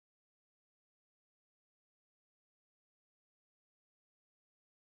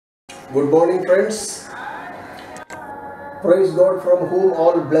Good morning, friends. Praise God from whom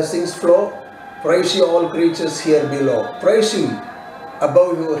all blessings flow. Praise you, all creatures here below. Praise Him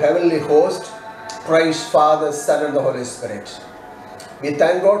above you, heavenly host. Praise Father, Son, and the Holy Spirit. We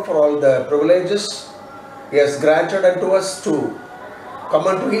thank God for all the privileges He has granted unto us to come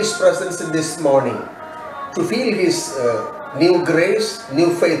unto His presence in this morning, to feel His new grace,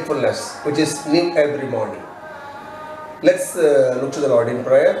 new faithfulness, which is new every morning. Let's look to the Lord in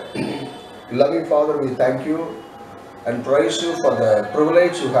prayer. Loving Father, we thank you and praise you for the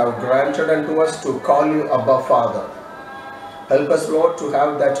privilege you have granted unto us to call you Abba Father. Help us, Lord, to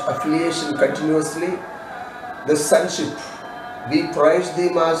have that affiliation continuously, the sonship. We praise Thee,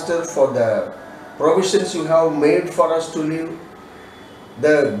 Master, for the provisions you have made for us to live,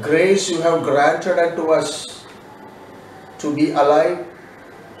 the grace you have granted unto us to be alive,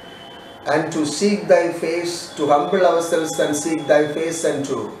 and to seek Thy face, to humble ourselves and seek Thy face, and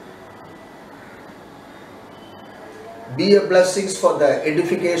to be a blessing for the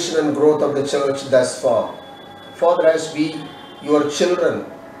edification and growth of the church thus far. Father, as we, your children,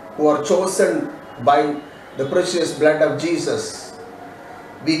 who are chosen by the precious blood of Jesus,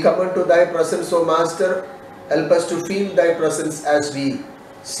 we come unto Thy presence, O Master. Help us to feel Thy presence as we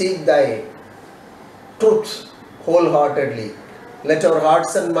seek Thy truth wholeheartedly. Let our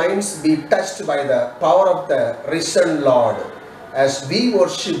hearts and minds be touched by the power of the risen Lord. As we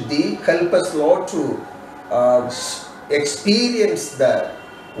worship Thee, help us, Lord, to experience the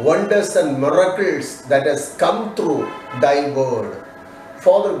wonders and miracles that has come through Thy word.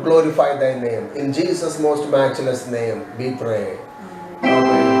 Father, glorify Thy name. In Jesus' most matchless name, we pray.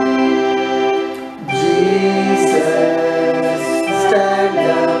 Amen. Jesus, stand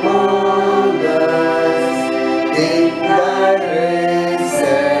among us in Thy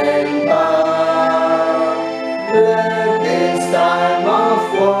risen power. Let this time of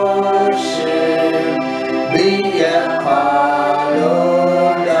worship be a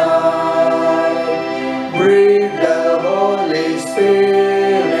hallowed hour. Breathe the Holy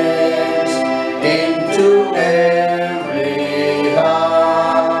Spirit into every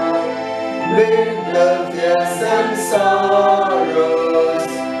heart. With the fears and sorrows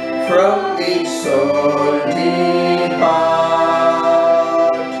from each soul depart.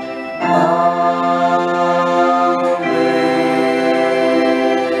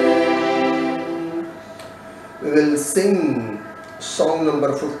 We will sing song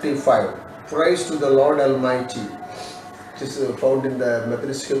number 55, Praise to the Lord Almighty. It is found in the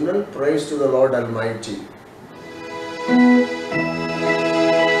Methodist hymnal, Praise to the Lord Almighty.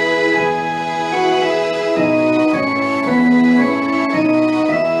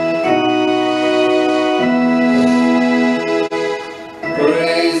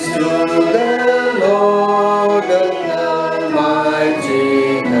 Praise to the Lord Almighty,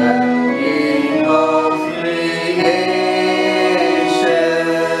 King of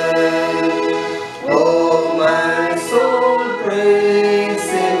oh, my soul, praise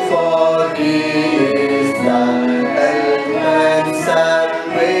Him, for He is thy help and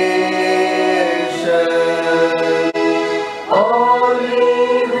salvation.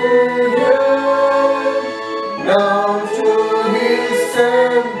 Alleluia, now to His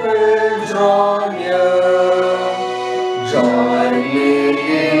temple draw near, joining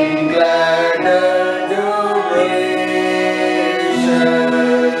in glad adoration.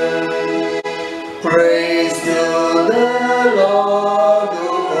 Praise to the Lord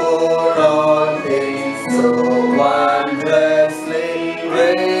who o'er all things so wondrously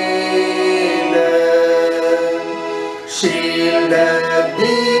reigneth. Shielded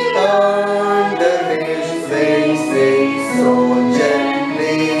thee under His wings, so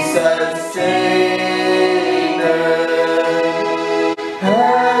gently sustained.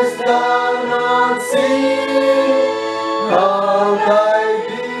 Hast thou not seen how Thy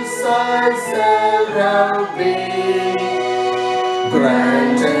desires have been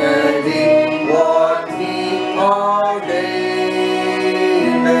granted in what He ordained?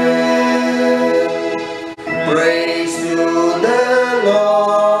 Praise to the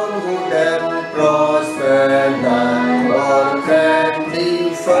Lord who doth prosper thy work and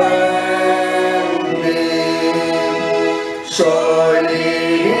defend thee. Surely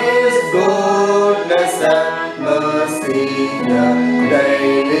His goodness and mercy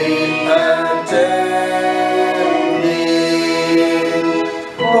daily attend thee.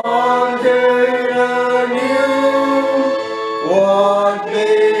 Ponder anew what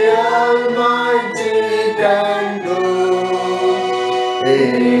the Almighty can do,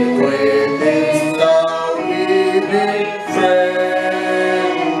 if with His love He befriend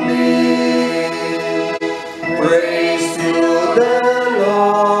thee. Praise to the Lord.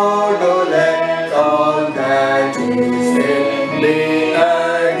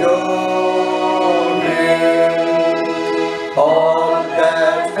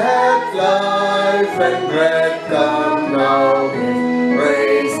 life and breath come now, His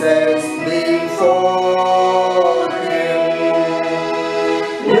praises before Him.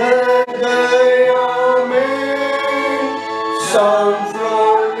 Let the Amen sound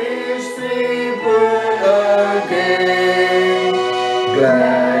from His people again,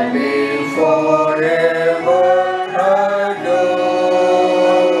 gladly forever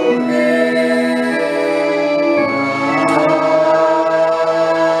adore Him.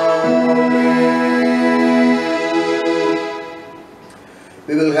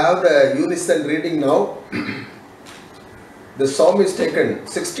 We will have the unison reading now. The psalm is taken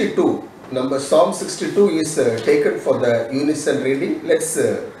 62. Psalm 62 is taken for the unison reading. Let's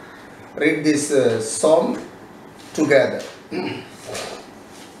read this psalm together.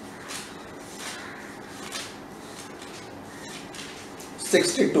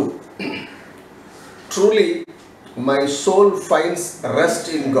 62. Truly, my soul finds rest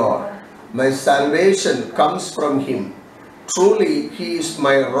in God. My salvation comes from Him. Truly, He is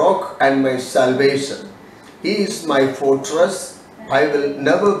my rock and my salvation. He is my fortress. I will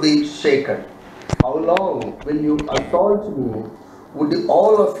never be shaken. How long will you assault me? Would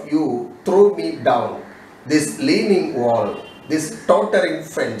all of you throw me down? This leaning wall, this tottering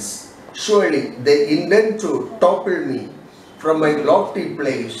fence, surely they intend to topple me from my lofty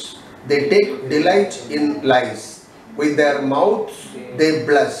place. They take delight in lies. With their mouths they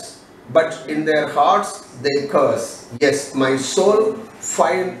bless, but in their hearts they curse. Yes, my soul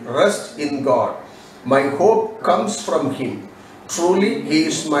finds rest in God. My hope comes from Him. Truly, He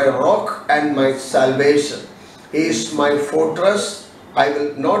is my rock and my salvation. He is my fortress. I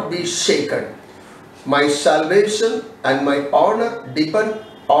will not be shaken. My salvation and my honor depend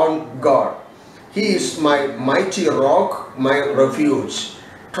on God. He is my mighty rock, my refuge.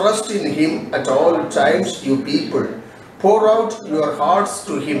 Trust in Him at all times, you people. Pour out your hearts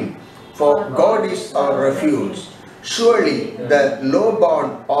to Him, for God is our refuge. Surely the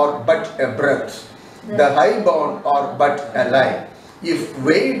low-born are but a breath, the high-born are but a lie. If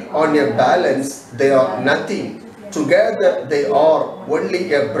weighed on a balance, they are nothing. Together they are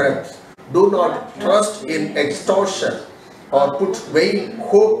only a breath. Do not trust in extortion or put vain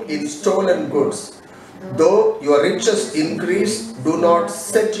hope in stolen goods. Though your riches increase, do not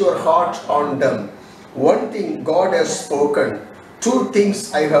set your heart on them. One thing God has spoken, two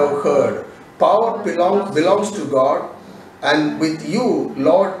things I have heard. Power belongs to God, and with you,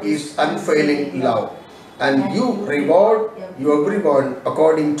 Lord, is unfailing love. And you reward everyone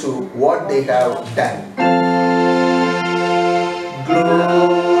according to what they have done.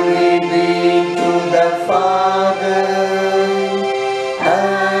 Glory be to the Father,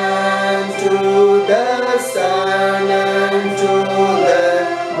 and to the Son, and to the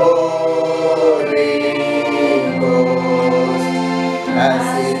Holy Ghost, as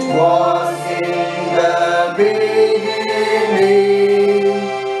it was in the beginning,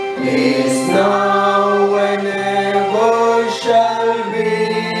 is now, and ever shall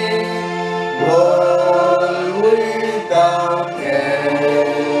be, world without end.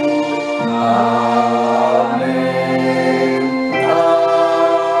 Amen.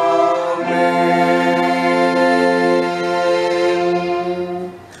 Amen.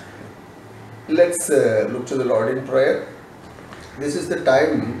 Let's look to the Lord in prayer. This is the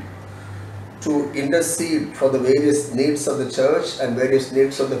time to intercede for the various needs of the church and various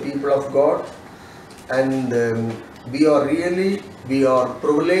needs of the people of God. And we are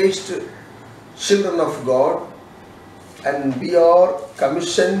privileged children of God, and we are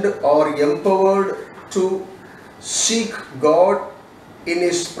commissioned or empowered to seek God in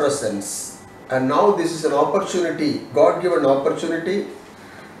His presence. And now this is an opportunity, God-given opportunity.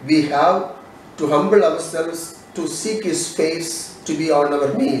 We have to humble ourselves to seek His face, to be on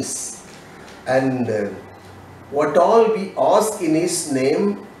our knees. And what all we ask in His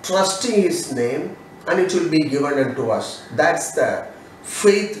name, trusting His name, and it will be given unto us. That's the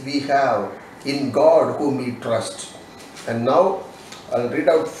faith we have in God whom we trust. And now I'll read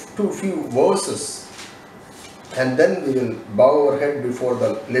out few verses, and then we will bow our head before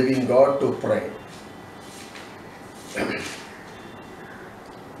the living God to pray.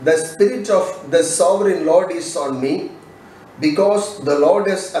 The Spirit of the Sovereign Lord is on me, because the Lord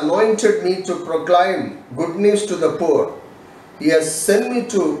has anointed me to proclaim good news to the poor. He has sent me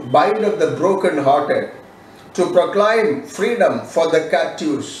to bind up the brokenhearted, to proclaim freedom for the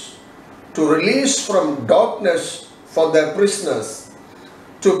captives, to release from darkness for the prisoners,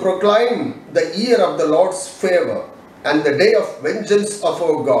 to proclaim the year of the Lord's favor and the day of vengeance of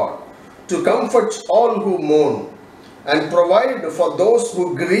our God, to comfort all who mourn and provide for those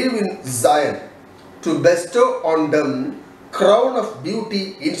who grieve in Zion, to bestow on them crown of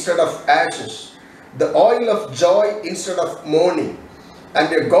beauty instead of ashes, the oil of joy instead of mourning,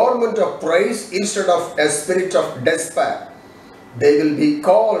 and a garment of praise instead of a spirit of despair. They will be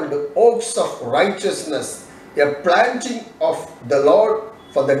called oaks of righteousness, a planting of the Lord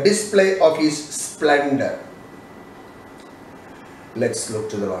for the display of His splendor. Let's look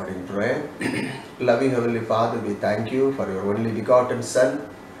to the Lord in prayer. Loving Heavenly Father, we thank You for Your only begotten Son,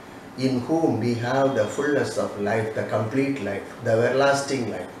 in whom we have the fullness of life, the complete life, the everlasting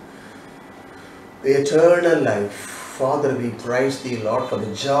life, the eternal life. Father, we praise Thee, Lord, for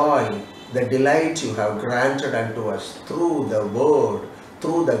the joy, the delight You have granted unto us through the Word,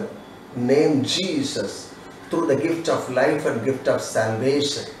 through the name Jesus, through the gift of life and gift of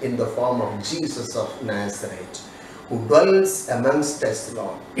salvation in the form of Jesus of Nazareth, who dwells amongst us,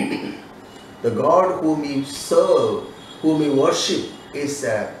 Lord. The God whom we serve, whom we worship, is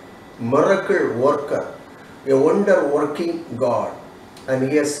a miracle worker, a wonder working God.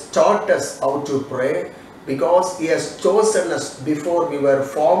 And He has taught us how to pray, because He has chosen us before we were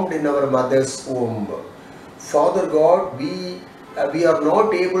formed in our mother's womb. Father God, we are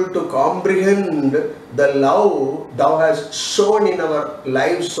not able to comprehend the love Thou hast shown in our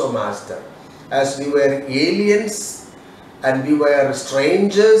lives, O Master. As we were aliens and we were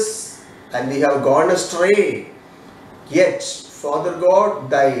strangers and we have gone astray, yet, Father God,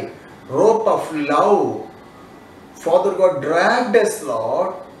 Thy rope of love, Father God, dragged us,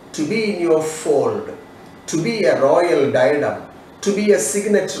 Lord, to be in Your fold, to be a royal diadem, to be a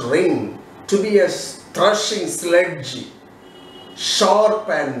signet ring, to be a threshing sledge, sharp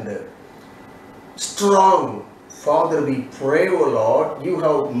and strong. Father, we pray, O Lord, You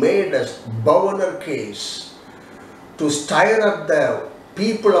have made us bow case to stir up the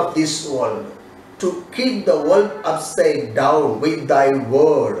people of this world, to keep the world upside down with Thy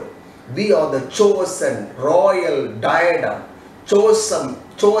word. We are the chosen royal diadem,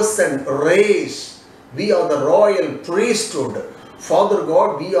 chosen race. We are the royal priesthood. Father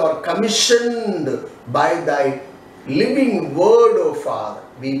God, we are commissioned by Thy living word, O Father.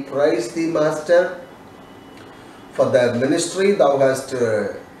 We praise Thee, Master, for the ministry Thou hast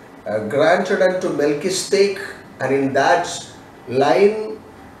granted unto Melchizedek, and in that line,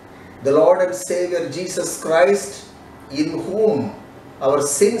 the Lord and Savior Jesus Christ, in whom our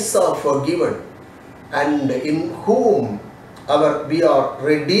sins are forgiven, and in whom we are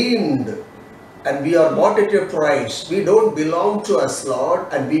redeemed, and we are bought at a price. We don't belong to us, Lord,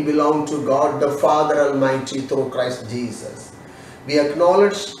 and we belong to God the Father Almighty through Christ Jesus. We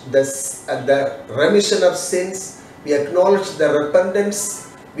acknowledge the remission of sins. We acknowledge the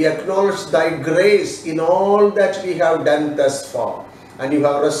repentance. We acknowledge Thy grace in all that we have done thus far. And You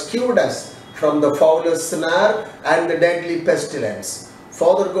have rescued us from the fowler's snare and the deadly pestilence.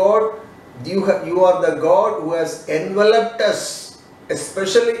 Father God, You are the God who has enveloped us,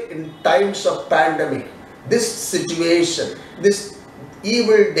 especially in times of pandemic, this situation, these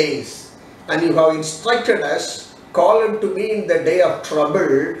evil days. And You have instructed us, call unto me in the day of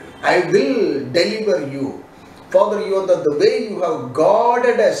trouble, I will deliver you. Father, You are the way You have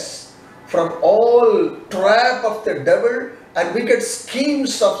guarded us from all trap of the devil and wicked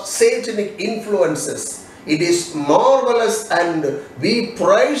schemes of satanic influences. It is marvelous, and we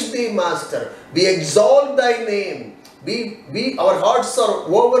praise Thee, Master. We exalt Thy name. Our hearts are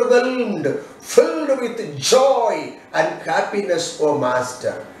overwhelmed, filled with joy and happiness, O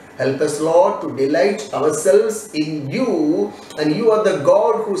Master. Help us, Lord, to delight ourselves in You, and You are the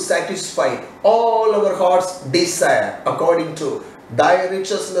God who satisfies all our heart's desire according to Thy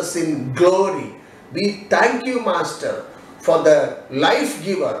righteousness in glory. We thank You, Master, for the life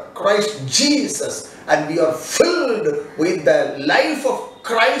giver, Christ Jesus, and we are filled with the life of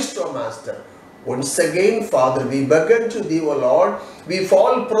Christ, O Master. Once again, Father, we beckon to Thee, O Lord. We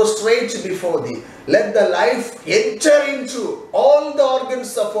fall prostrate before Thee. Let the life enter into all the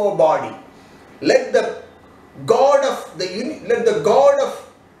organs of our body. Let the God of the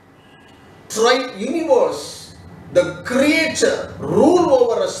universe, the Creator, rule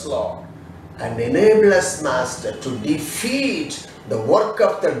over us, Lord, and enable us, Master, to defeat the work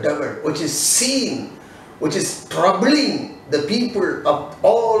of the devil, which is seen, which is troubling the people of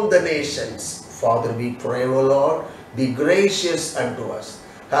all the nations. Father, we pray, O Lord, be gracious unto us.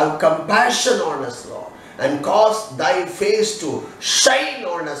 Have compassion on us, Lord, and cause Thy face to shine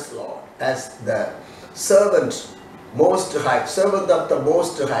on us, Lord, as the servant of the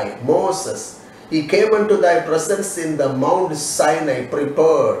Most High, Moses. He came unto Thy presence in the Mount Sinai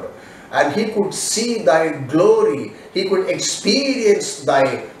prepared, and he could see Thy glory. He could experience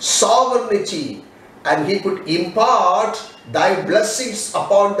Thy sovereignty, and he could impart Thy blessings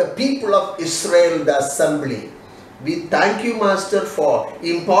upon the people of Israel, the assembly. We thank you, Master, for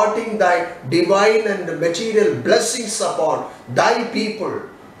imparting thy divine and material blessings upon thy people.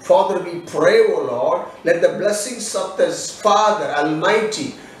 Father, we pray, O Lord, let the blessings of the Father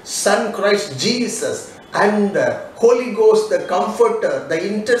Almighty, Son Christ Jesus, and the Holy Ghost, the Comforter, the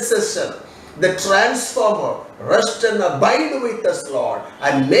Intercessor, the Transformer, rest and abide with us, Lord,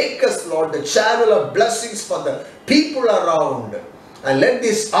 and make us, Lord, the channel of blessings for the people around. And let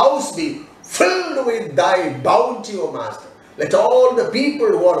this house be filled with thy bounty, O Master. Let all the people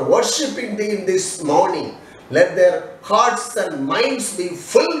who are worshipping thee in this morning, let their hearts and minds be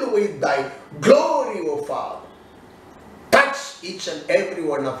filled with thy glory, O Father. Touch each and every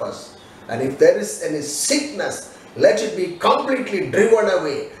one of us. And if there is any sickness, let it be completely driven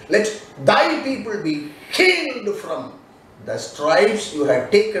away. Let thy people be healed from the stripes you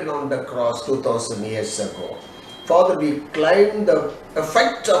had taken on the cross 2000 years ago. Father, we claim the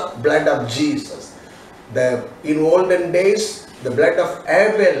effect of blood of Jesus. In olden days, the blood of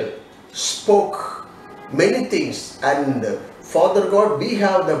Abel spoke many things, and Father God, we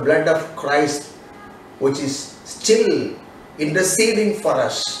have the blood of Christ, which is still interceding for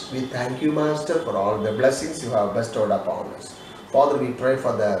us. We thank you, Master, for all the blessings you have bestowed upon us. Father, we pray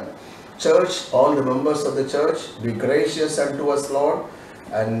for the church, all the members of the church. Be gracious unto us, Lord.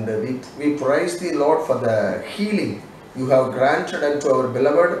 And we praise thee, Lord, for the healing you have granted unto our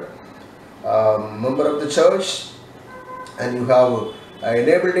beloved member of the church. And you have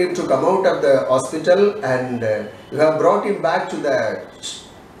enabled him to come out of the hospital, and you have brought him back to the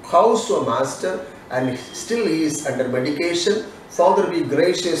house, O Master, and still he is under medication. Father, be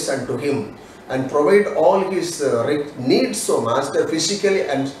gracious unto him and provide all his needs, O Master, physically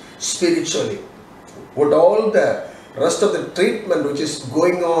and spiritually. Would all the rest of the treatment which is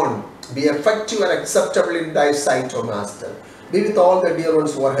going on be effective and acceptable in thy sight, O Master. Be with all the dear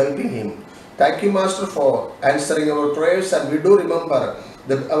ones who are helping him. Thank you, Master, for answering our prayers. And we do remember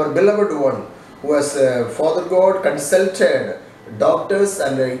our beloved one who has, Father God, consulted doctors,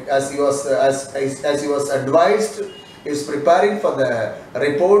 and as he was advised, is preparing for the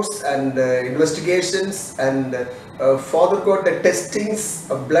reports and investigations, and Father God, the testings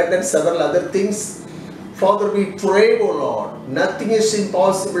of blood and several other things. Father, we pray, O Lord, nothing is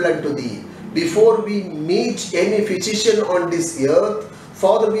impossible unto thee. Before we meet any physician on this earth,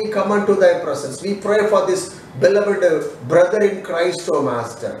 Father, we come unto thy presence. We pray for this beloved brother in Christ, O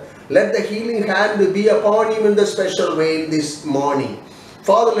Master. Let the healing hand be upon him in the special way in this morning.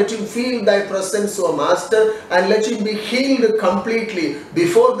 Father, let him feel thy presence, O Master, and let him be healed completely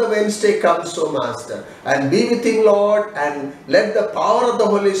before the Wednesday comes, O Master. And be with him, Lord, and let the power of the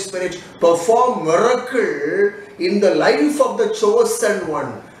Holy Spirit perform miracle in the life of the chosen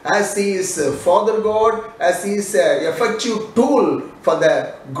one, as he is, Father God, as he is an effective tool for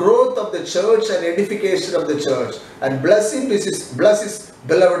the growth of the church and edification of the church. And bless him, bless his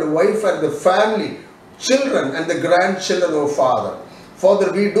beloved wife and the family, children and the grandchildren, O Father.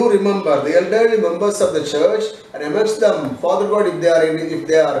 Father, we do remember the elderly members of the church, and amongst them, Father God, if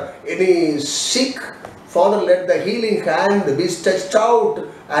they are any sick, Father, let the healing hand be stretched out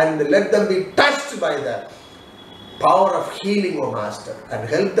and let them be touched by the power of healing, O Master, and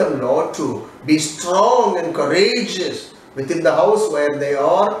help them, Lord, to be strong and courageous within the house where they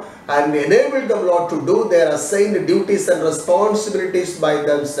are, and enable them, Lord, to do their assigned duties and responsibilities by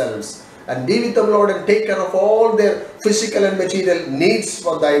themselves. And be with them, Lord, and take care of all their physical and material needs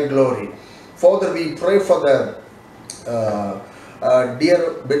for thy glory. Father, we pray for the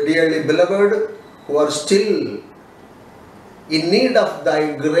dearly beloved who are still in need of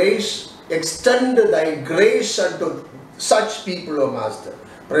thy grace. Extend thy grace unto such people, O Master.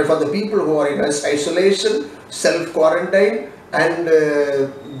 Pray for the people who are in isolation, self-quarantine, and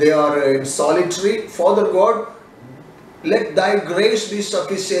they are in solitary. Father God, let thy grace be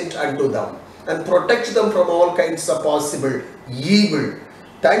sufficient unto them and protect them from all kinds of possible evil.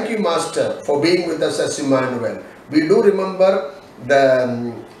 Thank you, Master, for being with us as Emmanuel. We do remember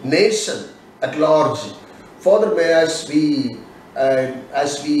the nation at large. Father, may as we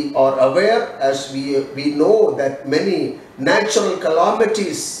are aware, as we know that many natural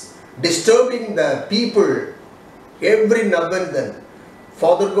calamities disturbing the people every now and then.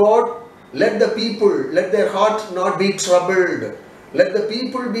 Father God, let the people, let their heart not be troubled. Let the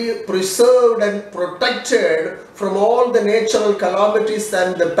people be preserved and protected from all the natural calamities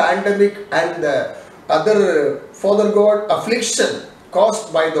and the pandemic and the other, Father God, affliction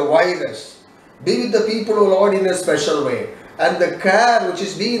caused by the virus. Be with the people, O Lord, in a special way. And the care which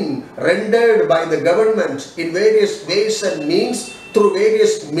is being rendered by the government in various ways and means, through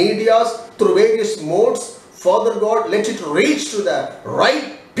various medias, through various modes, Father God, let it reach to the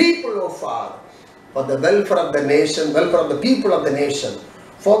right people, O Father. for the welfare of the nation, welfare of the people of the nation.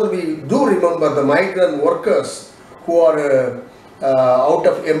 Father, we do remember the migrant workers who are out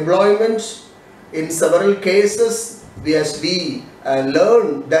of employment. In several cases, we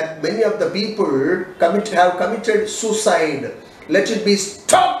learn that many of the people have committed suicide. Let it be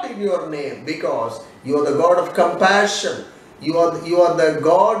stopped in your name, because you are the God of compassion. You are the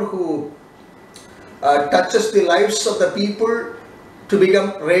God who touches the lives of the people to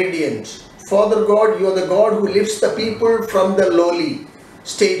become radiant. Father God, you are the God who lifts the people from the lowly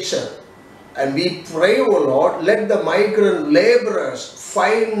stature. And we pray, O Lord, let the migrant laborers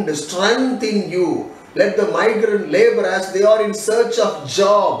find strength in you. Let the migrant laborers, as they are in search of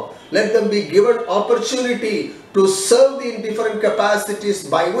job, let them be given opportunity to serve in different capacities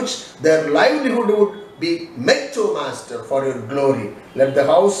by which their livelihood would be met to Master for your glory. Let the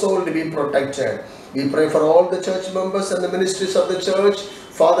household be protected. We pray for all the church members and the ministries of the church.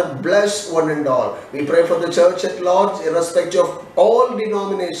 Father, bless one and all. We pray for the church at large, irrespective of all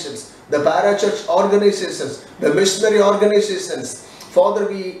denominations, the parachurch organizations, the missionary organizations. Father,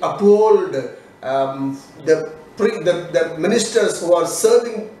 we uphold the ministers who are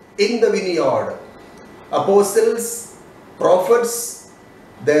serving in the vineyard, apostles, prophets,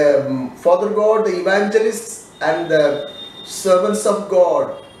 the Father God, the evangelists, and the servants of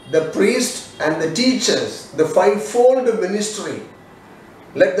God, the priests and the teachers, the fivefold ministry.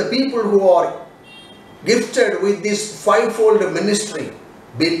 Let the people who are gifted with this fivefold ministry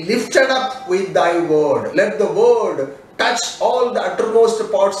be lifted up with thy word. Let the word touch all the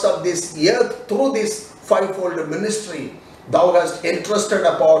uttermost parts of this earth through this fivefold ministry thou hast entrusted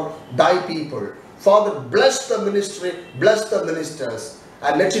upon thy people. Father, bless the ministry, bless the ministers,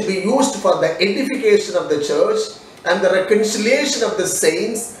 and let it be used for the edification of the church and the reconciliation of the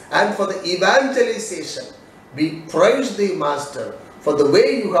saints and for the evangelization. We praise thee, Master, for the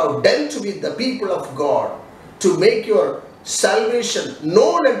way you have dealt with the people of God to make your salvation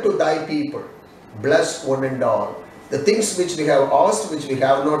known unto thy people. Bless one and all. The things which we have asked, which we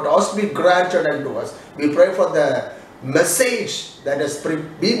have not asked, be granted unto us. We pray for the message that has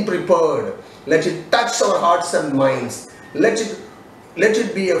been prepared. Let it touch our hearts and minds. Let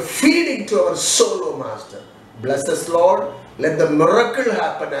it be a feeding to our soul, O Master. Bless us, Lord. Let the miracle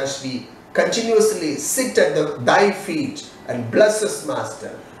happen as we continuously sit at thy feet, and bless us,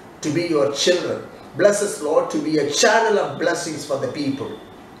 Master, to be your children. Bless us, Lord, to be a channel of blessings for the people.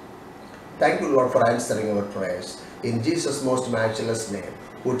 Thank you, Lord, for answering our prayers. In Jesus' most matchless name,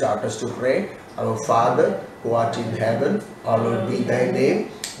 who taught us to pray, our Father, who art in heaven, hallowed be thy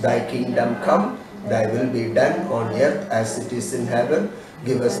name. Thy kingdom come, thy will be done on earth as it is in heaven.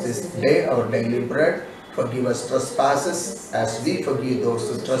 Give us this day our daily bread. Forgive us trespasses as we forgive those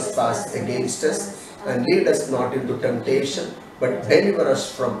who trespass against us. And lead us not into temptation, but deliver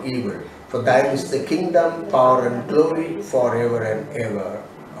us from evil. For thine is the kingdom, power and glory forever and ever.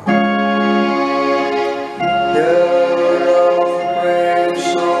 Hear our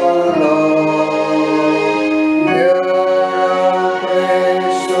praise, O Lord. Hear our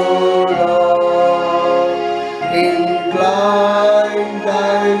praise, O Lord. Incline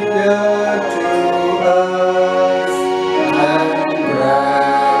thine ear to us and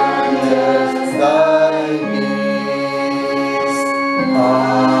grant us thy peace.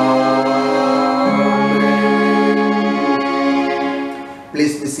 Amen.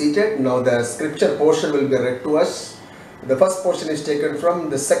 Please be seated. Now the scripture portion will be read to us. The first portion is taken from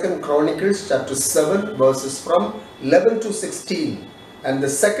the 2nd Chronicles chapter 7 verses from 11 to 16. And the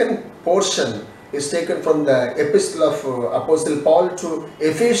second portion is taken from the epistle of Apostle Paul to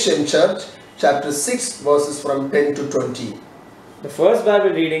Ephesian church chapter 6 verses from 10 to 20. The first Bible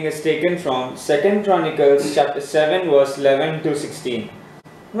reading is taken from 2nd Chronicles chapter 7 verse 11 to 16.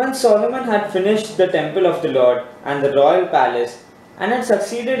 When Solomon had finished the temple of the Lord and the royal palace, and had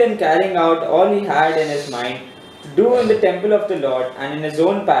succeeded in carrying out all he had in his mind to do in the temple of the Lord and in his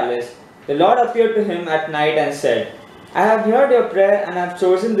own palace, the Lord appeared to him at night and said, I have heard your prayer and have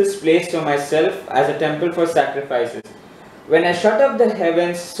chosen this place for myself as a temple for sacrifices. When I shut up the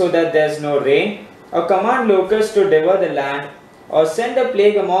heavens so that there is no rain, or command locusts to devour the land, or send a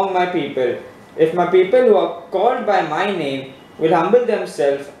plague among my people, if my people who are called by my name will humble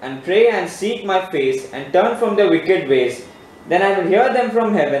themselves and pray and seek my face and turn from their wicked ways, then I will hear them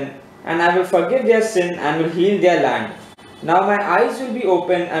from heaven, and I will forgive their sin and will heal their land. Now my eyes will be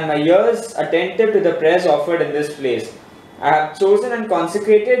open and my ears attentive to the prayers offered in this place. I have chosen and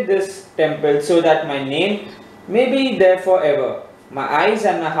consecrated this temple so that my name may be there forever. My eyes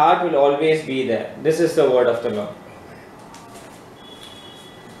and my heart will always be there. This is the word of the Lord.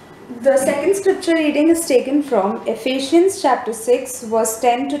 The second scripture reading is taken from Ephesians chapter 6 verse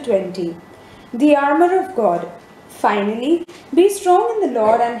 10 to 20. the armor of God. Finally, be strong in the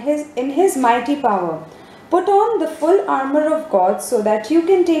Lord and in his mighty power. Put on the full armor of God so that you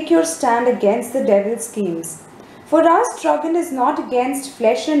can take your stand against the devil's schemes. For our struggle is not against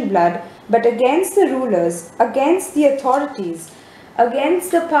flesh and blood, but against the rulers, against the authorities,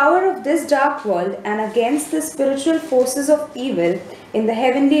 against the power of this dark world, and against the spiritual forces of evil in the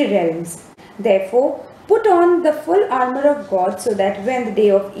heavenly realms. Therefore, put on the full armor of God so that when the day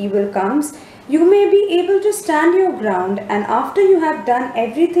of evil comes, you may be able to stand your ground, and after you have done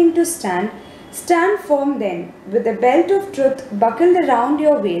everything to stand, stand firm then, with the belt of truth buckled around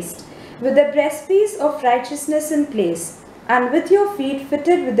your waist, with the breastpiece of righteousness in place, and with your feet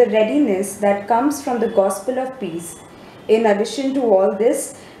fitted with the readiness that comes from the gospel of peace. In addition to all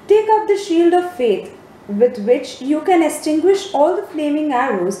this, take up the shield of faith, with which you can extinguish all the flaming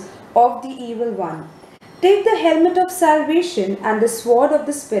arrows of the evil one. Take the helmet of salvation and the sword of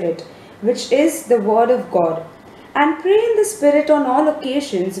the Spirit, which is the word of God, and pray in the Spirit on all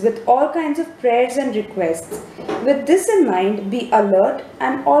occasions with all kinds of prayers and requests. With this in mind, be alert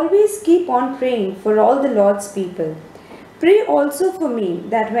and always keep on praying for all the Lord's people. Pray also for me,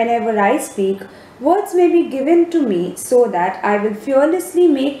 that whenever I speak, words may be given to me, so that I will fearlessly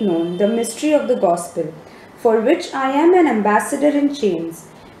make known the mystery of the gospel, for which I am an ambassador in chains.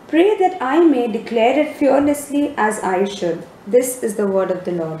 Pray that I may declare it fearlessly as I should. This is the word of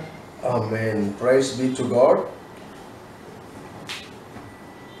the Lord. Amen. Praise be to God.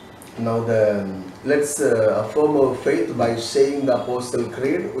 Now let's affirm our faith by saying the Apostle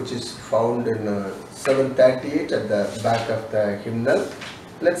Creed, which is found in 738 at the back of the hymnal.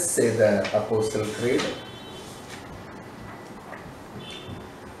 Let's say the Apostle Creed.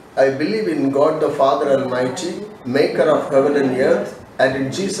 I believe in God the Father Almighty, maker of heaven and earth, and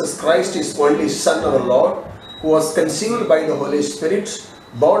in Jesus Christ, his only Son, our Lord, who was conceived by the Holy Spirit,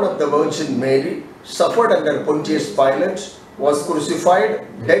 born of the Virgin Mary, suffered under Pontius Pilate, was crucified,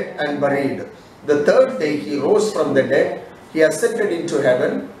 dead and buried. The third day he rose from the dead. He ascended into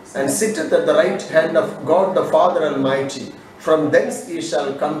heaven and sitteth at the right hand of God the Father Almighty. From thence he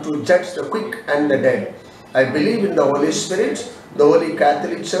shall come to judge the quick and the dead. I believe in the Holy Spirit, the Holy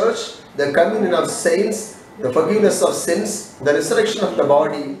Catholic Church, the communion of saints, the forgiveness of sins, the resurrection of the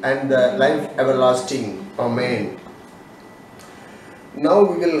body, and the life everlasting. Amen. Now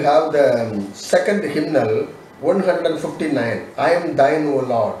we will have the second hymnal, 159. I am thine, O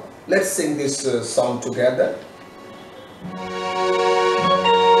Lord. Let's sing this song together.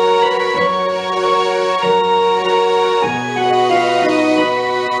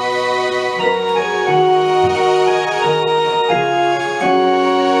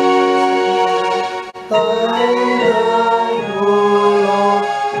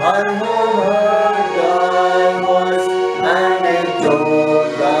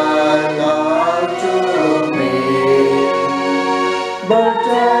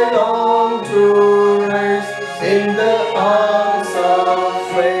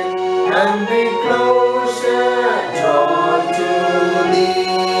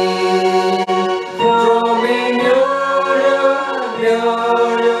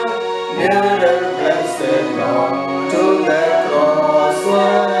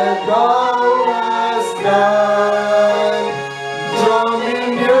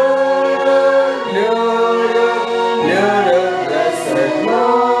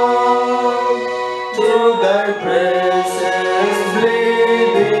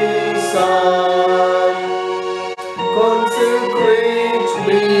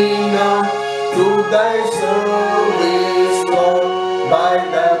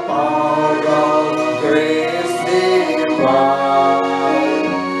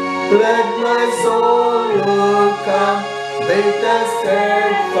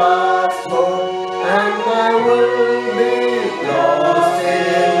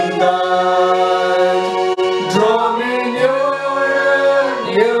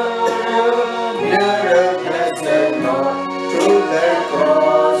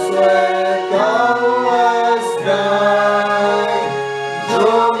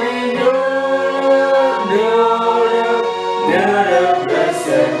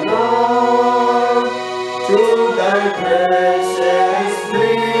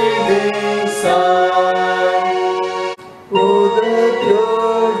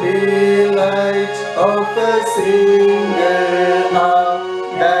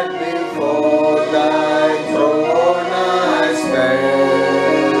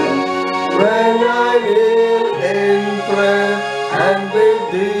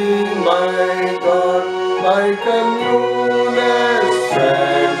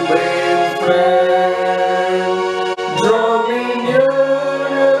 Draw me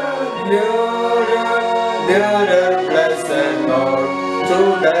nearer, nearer. to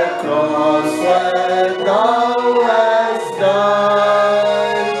the cross where thou hast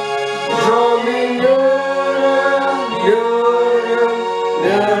died. Draw me nearer, nearer,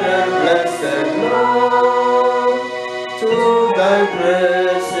 nearer, blessed Lord, to thy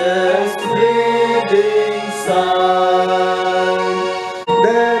precious bleeding side.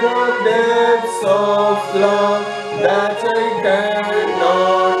 There are depths of love that I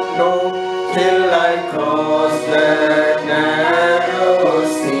cannot know till I cross that narrow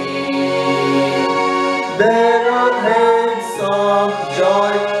sea. There are heights of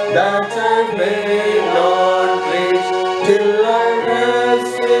joy that I may not reach till I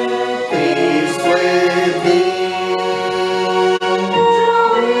rest in peace with thee.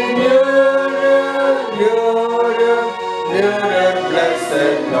 Nearer, nearer, nearer,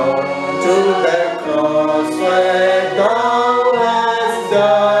 blessed Lord, to the cross where thou hast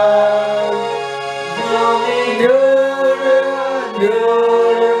died. Draw me nearer,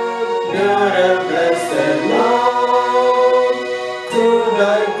 nearer, nearer, blessed Lord, to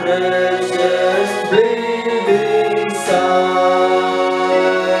thy precious bleeding side.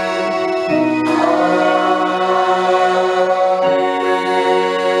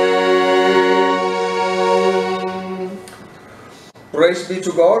 Amen. Praise be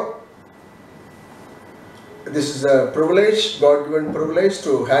to God. This is a privilege, God-given privilege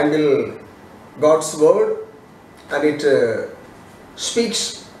to handle God's word, and it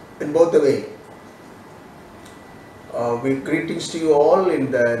speaks in both the way. We greetings to you all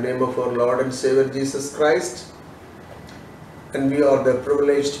in the name of our Lord and Savior Jesus Christ. And we are the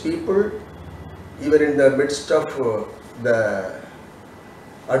privileged people, even in the midst of the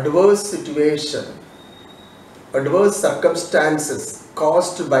adverse situation, adverse circumstances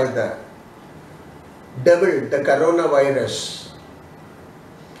caused by the devil, the coronavirus.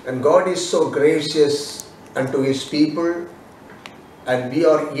 And God is so gracious unto His people, and we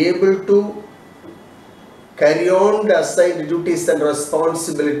are able to carry on the assigned duties and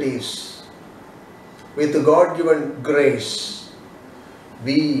responsibilities with God-given grace.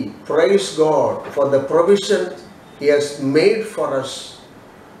 We praise God for the provision He has made for us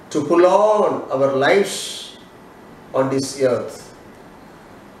to pull on our lives on this earth.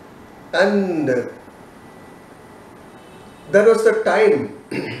 And there was the time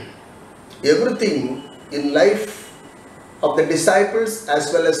everything in life of the disciples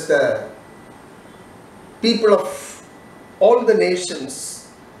as well as the people of all the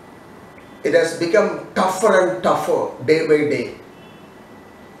nations, it has become tougher and tougher day by day.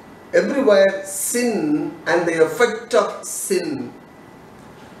 Everywhere sin and the effect of sin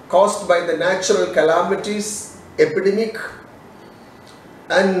caused by the natural calamities, epidemic,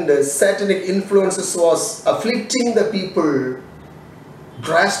 and satanic influences was afflicting the people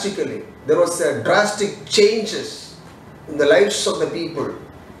drastically. There was a drastic changes in the lives of the people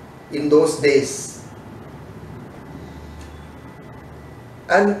in those days.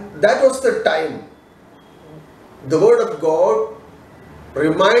 And that was the time the word of God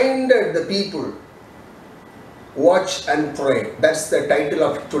reminded the people, watch and pray. That's the title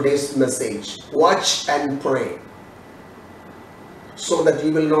of today's message. Watch and pray, so that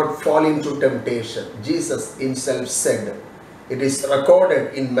you will not fall into temptation. Jesus Himself said, it is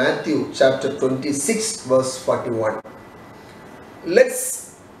recorded in Matthew chapter 26 verse 41.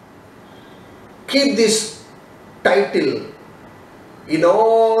 Let's keep this title in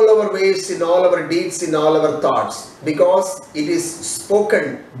all our ways, in all our deeds, in all our thoughts, because it is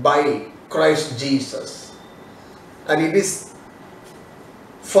spoken by Christ Jesus, and it is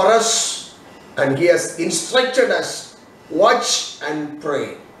for us, and He has instructed us, watch and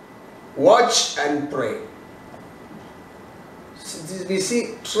pray. Watch and pray. So we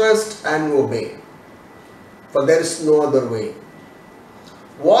see trust and obey, for there is no other way.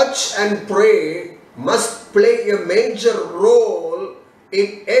 Watch and pray must play a major role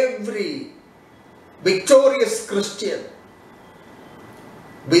in every victorious Christian.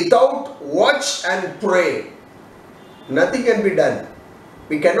 Without watch and pray, nothing can be done.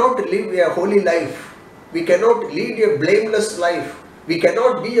 We cannot live a holy life. We cannot lead a blameless life. We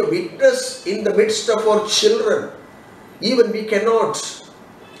cannot be a witness in the midst of our children. Even we cannot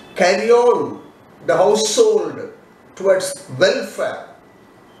carry on the household towards welfare.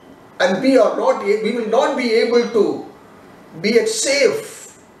 And we will not be able to be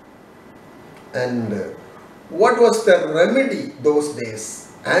safe. And what was the remedy those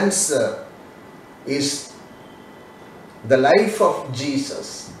days? Answer is the life of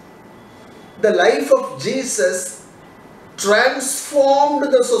Jesus. The life of Jesus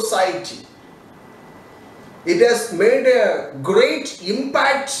transformed the society. It has made a great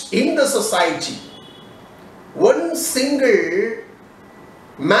impact in the society. One single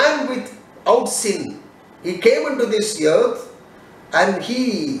man without sin. He came into this earth and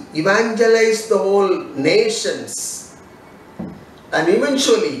he evangelized the whole nations. And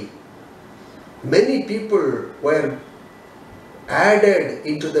eventually, many people were added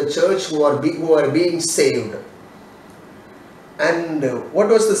into the church who are being saved. And what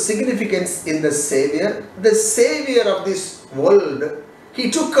was the significance in the Savior? The Savior of this world,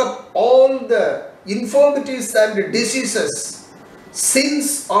 he took up all the infirmities and diseases,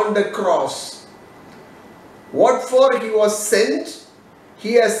 sins on the cross. What for he was sent?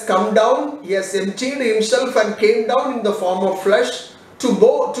 He has come down, he has emptied himself and came down in the form of flesh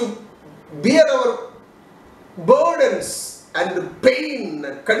to bear our burdens and pain,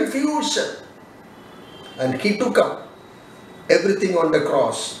 confusion. And he took up everything on the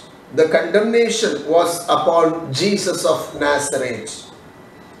cross. The condemnation was upon Jesus of Nazareth.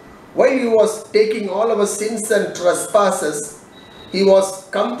 While he was taking all our sins and trespasses, he was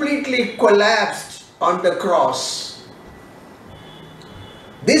completely collapsed on the cross.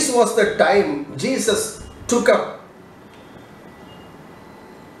 This was the time Jesus took up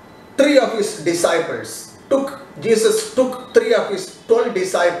three of his disciples. Jesus took 3 of his 12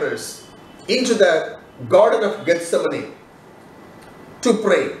 disciples into the Garden of Gethsemane to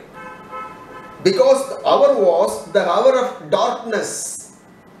pray. Because the hour was the hour of darkness,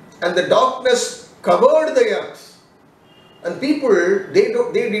 and the darkness covered the earth. And people, they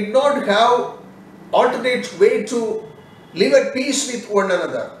did not have alternate way to live at peace with one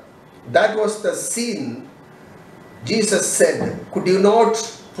another. That was the scene. Jesus said, could you not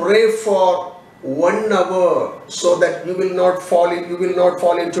pray for 1 hour so that you will not fall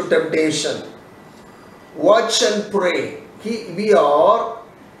into temptation? Watch and pray. We are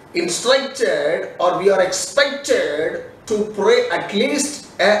instructed, or we are expected to pray at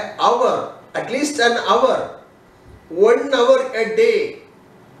least an hour. 1 hour a day.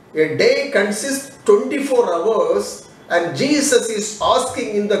 A day consists 24 hours, and Jesus is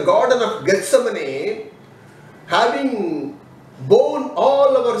asking in the Garden of Gethsemane, having borne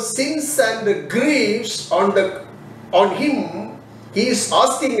all our sins and griefs on him, he is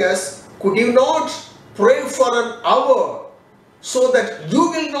asking us, could you not pray for an hour so that you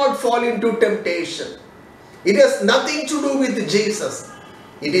will not fall into temptation? It has nothing to do with Jesus.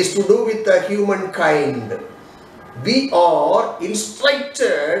 It is to do with the humankind. We are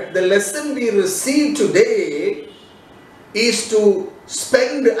instructed, the lesson we receive today is to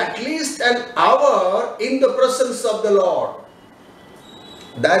spend at least an hour in the presence of the Lord.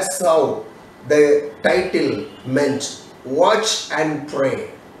 That's how the title meant. Watch and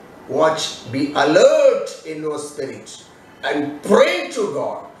pray. Watch, be alert in your spirit and pray to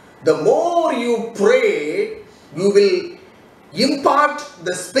God. The more you pray, you will impart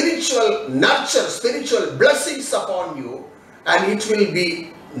the spiritual nurture, spiritual blessings upon you, and it will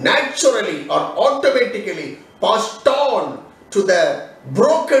be naturally or automatically passed on to the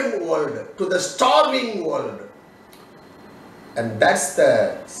broken world, to the starving world. And that's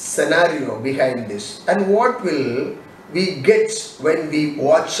the scenario behind this. And what will we get when we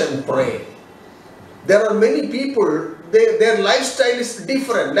watch and pray? There are many people, their lifestyle is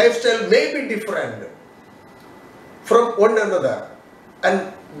different. Lifestyle may be different from one another.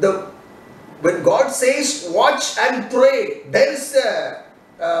 And when God says watch and pray, there is a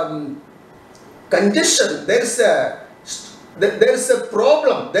condition, there is a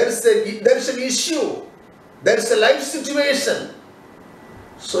problem, there is an issue, there is a life situation.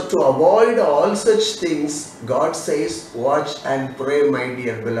 So to avoid all such things, God says, watch and pray, my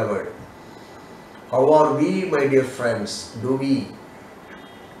dear beloved. How are we, my dear friends? Do we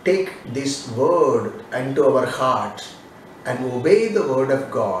take this word into our heart and obey the word of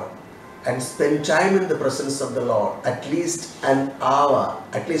God and spend time in the presence of the Lord, at least an hour,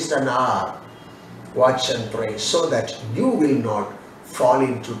 watch and pray, so that you will not fall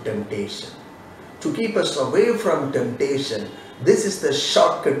into temptation? To keep us away from temptation, this is the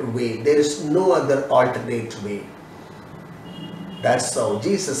shortcut way. There is no other alternate way. That's how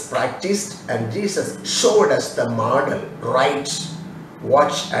Jesus practiced, and Jesus showed us the model, right?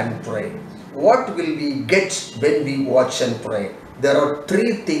 Watch and pray. What will we get when we watch and pray? There are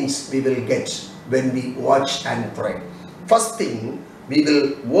 3 things we will get when we watch and pray. First thing, we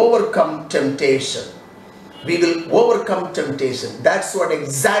will overcome temptation. We will overcome temptation. That's what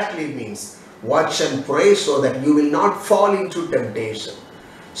exactly means. Watch and pray so that you will not fall into temptation.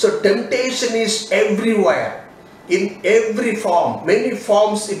 So temptation is everywhere, in every form. Many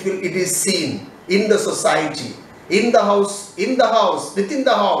forms it is seen in the society, in the house, within the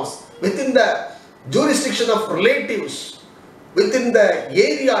house, within the jurisdiction of relatives, within the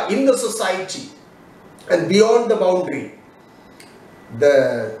area, in the society, and beyond the boundary.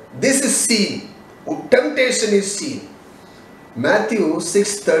 this is seen. Temptation is seen. Matthew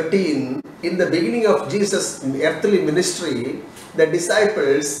 6:13, in the beginning of Jesus' earthly ministry, the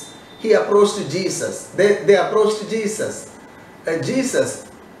disciples, he approached Jesus. They approached Jesus. Jesus,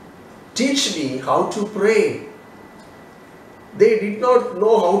 teach me how to pray. They did not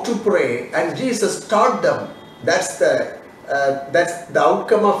know how to pray, and Jesus taught them. That's the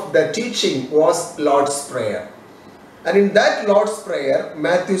outcome of the teaching was Lord's Prayer. And in that Lord's Prayer,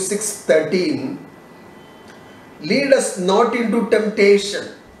 Matthew 6:13, lead us not into temptation.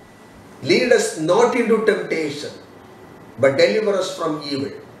 Lead us not into temptation, but deliver us from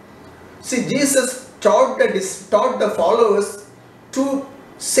evil. See, Jesus taught the followers to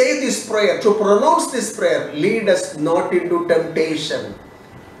say this prayer, to pronounce this prayer, lead us not into temptation.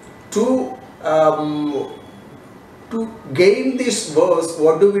 To gain this verse,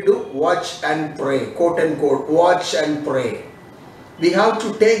 what do? Watch and pray, quote unquote, watch and pray. We have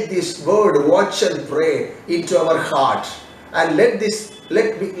to take this word, watch and pray, into our heart, and let this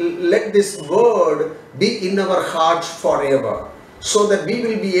word be in our heart forever, so that we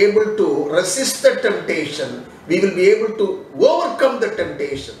will be able to resist the temptation. We will be able to overcome the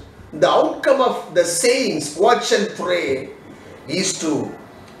temptation. The outcome of the sayings, watch and pray, is to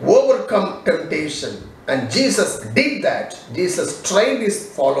overcome temptation. And Jesus did that. Jesus trained his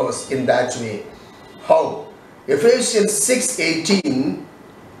followers in that way. How? Ephesians 6:18,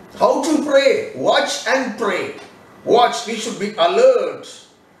 how to pray? Watch and pray. Watch, we should be alert.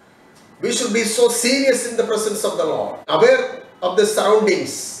 We should be so serious in the presence of the Lord, aware of the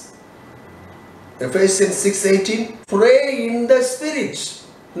surroundings. Ephesians 6:18, pray in the Spirit,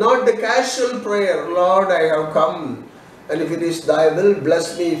 not the casual prayer. Lord, I have come, and if it is thy will,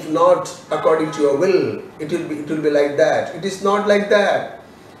 bless me. If not, according to your will, it will be like that. It is not like that.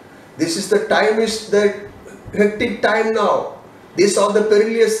 This is the time, is the hectic time now. These are the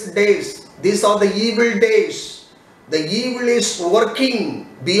perilous days. These are the evil days. The evil is working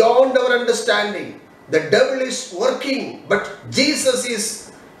beyond our understanding. The devil is working, but Jesus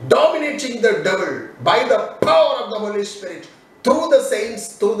is dominating the devil by the power of the Holy Spirit, through the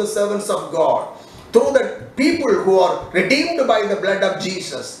saints, through the servants of God, through the people who are redeemed by the blood of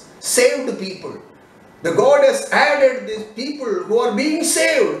Jesus, saved people. The God has added these people who are being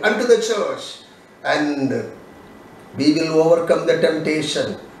saved unto the church, and we will overcome the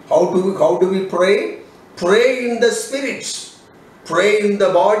temptation. How do we pray? Pray in the Spirit. Pray in the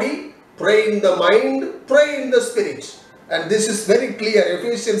body, pray in the mind, pray in the Spirit. And this is very clear.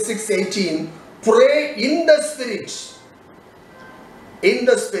 Ephesians 6:18, pray in the Spirit. In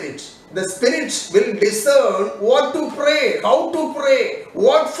the Spirit. The Spirit will discern what to pray, how to pray,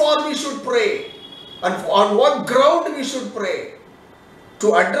 what for we should pray, and on what ground we should pray,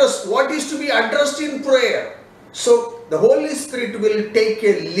 to address what is to be addressed in prayer. So the Holy Spirit will take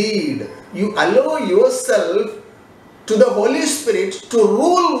a lead. You allow yourself to the Holy Spirit to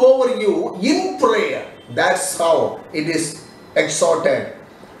rule over you in prayer. That's how it is exhorted.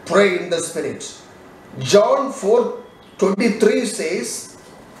 Pray in the Spirit. John 4:23 says,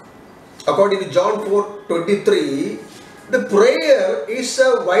 according to John 4:23, the prayer is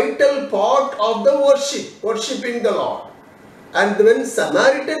a vital part of the worship, worshipping the Lord. And when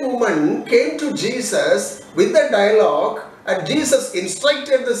Samaritan woman came to Jesus with the dialogue, and Jesus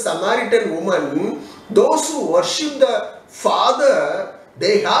instructed the Samaritan woman, those who worship the Father,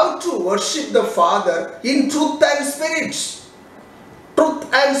 they have to worship the Father in truth and spirit. Truth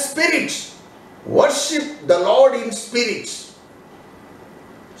and spirit. Worship the Lord in spirit.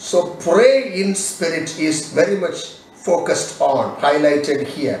 So pray in spirit is very much focused on, highlighted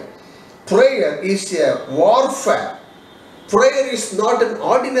here. Prayer is a warfare. Prayer is not an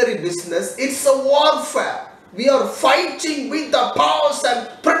ordinary business, it's a warfare. We are fighting with the powers and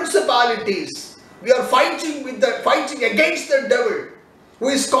principalities. We are fighting against the devil, who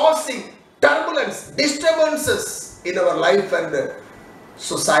is causing turbulence, disturbances in our life and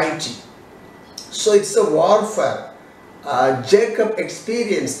society. So it's a warfare. Jacob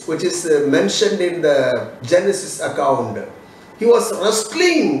experienced, which is mentioned in the Genesis account. He was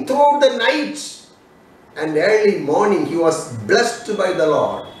wrestling throughout the night. And early morning he was blessed by the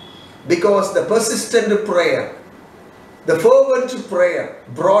Lord, because the persistent prayer, the fervent prayer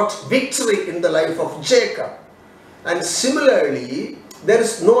brought victory in the life of Jacob. And similarly, there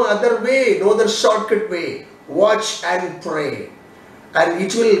is no other way, no other shortcut way. Watch and pray, and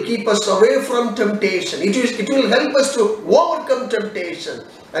it will keep us away from temptation. It will help us to overcome temptation.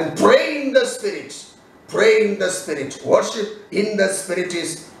 And pray in the Spirit. Pray in the Spirit. Worship in the Spirit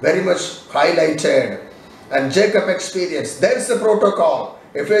is very much highlighted. And Jacob experienced. There is a protocol.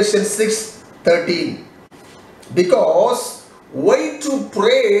 Ephesians 6:13. Because Why to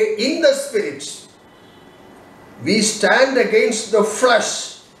pray in the Spirit? We stand against the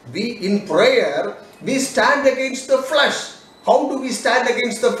flesh. In prayer, we stand against the flesh. How do we stand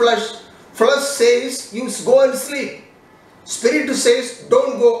against the flesh? Flesh says, you go and sleep. Spirit says,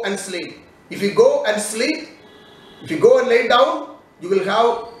 don't go and sleep. If you go and sleep, if you go and lay down, you will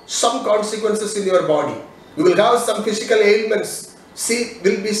have some consequences in your body. You will have some physical ailments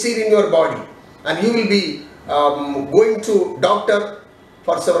will be seen in your body. And you will be going to doctor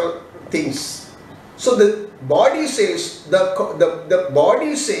for several things. So the body says, the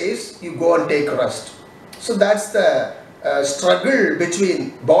body says, you go and take rest. So that's the struggle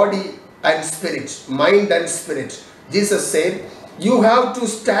between body and spirit, mind and spirit. Jesus said, you have to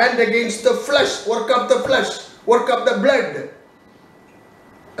stand against the flesh, work up the flesh, work up the blood,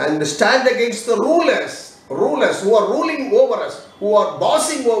 and stand against the rulers who are ruling over us, who are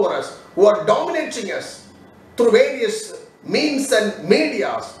bossing over us, who are dominating us through various means and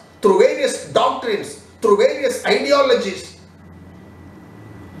medias, through various doctrines, through various ideologies.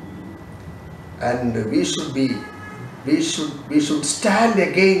 And we should stand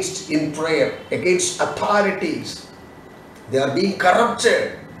against in prayer, against authorities. They are being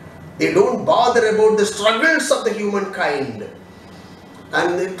corrupted. They don't bother about the struggles of the humankind.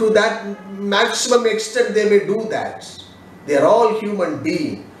 And to that maximum extent they may do that. They are all human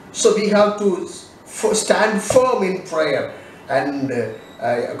beings. So we have to stand firm in prayer. And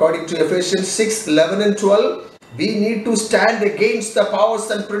according to Ephesians 6, 11 and 12, we need to stand against the powers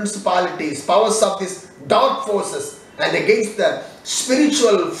and principalities, powers of these dark forces, and against the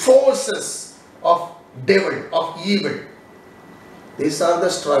spiritual forces of devil, of evil. These are the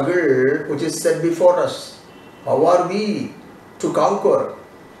struggle which is set before us. How are we to conquer?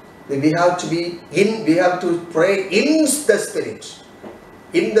 We have to pray in the Spirit.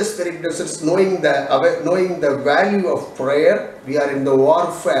 In the Spirit, knowing the value of prayer. We are in the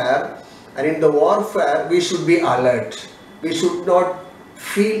warfare, and in the warfare we should be alert. We should not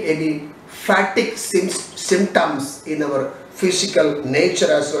feel any fatigue symptoms in our physical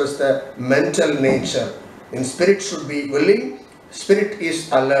nature as well as the mental nature. In spirit should be willing. Spirit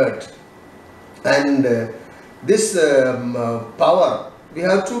is alert, and this power, we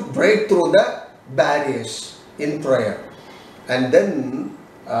have to break through the barriers in prayer. And then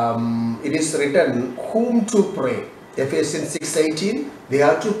it is written whom to pray. Ephesians 6:18, we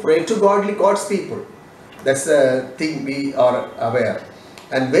have to pray to God's people. That's the thing we are aware.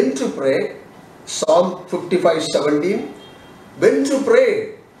 And when to pray, Psalm 55:17, when to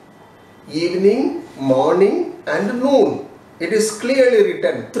pray, evening, morning and noon. It is clearly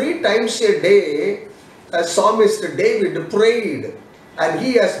written 3 times a day. Psalmist David prayed, and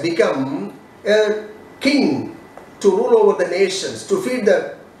he has become a king to rule over the nations, to feed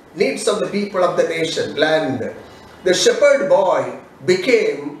the needs of the people of the nation, land. The shepherd boy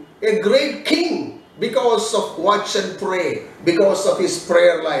became a great king because of watch and pray, because of his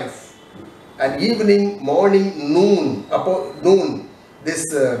prayer life. And evening, morning, noon, this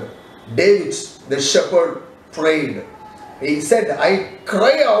David, the shepherd, prayed. He said, I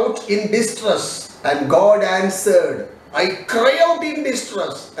cry out in distress, and God answered. I cry out in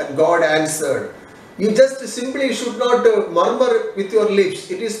distress, and God answered. You just simply should not murmur with your lips.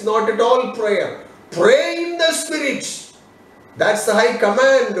 It is not at all prayer. Pray in the Spirit. That's the high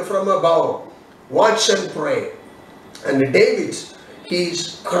command from above. Watch and pray. And David, he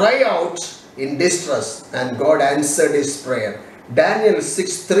cried out in distress, and God answered his prayer. Daniel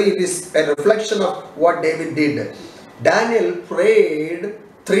 6:3 is a reflection of what David did. Daniel prayed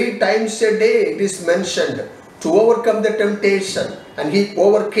 3 times a day, it is mentioned, to overcome the temptation. And he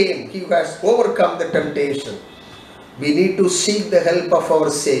overcame. He has overcome the temptation. We need to seek the help of our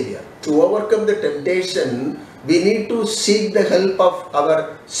Savior. To overcome the temptation, we need to seek the help of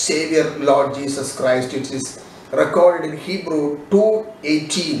our Savior, Lord Jesus Christ. It is recorded in Hebrew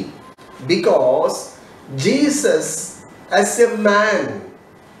 2:18. Because Jesus, as a man,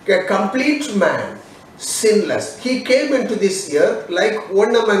 a complete man, sinless, he came into this earth like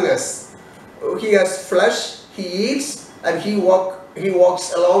one among us. He has flesh, he eats, and he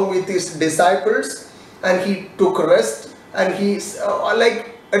walks along with his disciples, and he took rest, and he's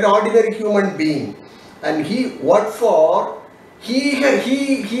like an ordinary human being. And Jesus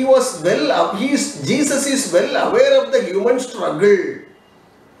is well aware of the human struggle.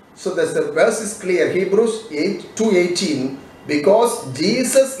 So the verse is clear, Hebrews 2:18, because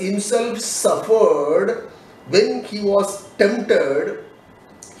Jesus himself suffered when he was tempted,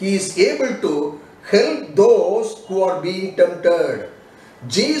 he is able to help those who are being tempted.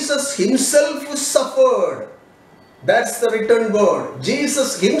 Jesus himself suffered. That's the written word.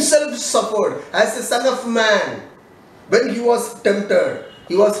 Jesus himself suffered as the Son of Man. When he was tempted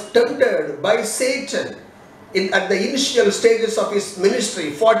by Satan. At the initial stages of his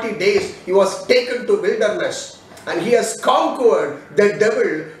ministry, 40 days, he was taken to wilderness. And he has conquered the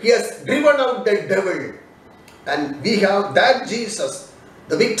devil. He has driven out the devil. And we have that Jesus,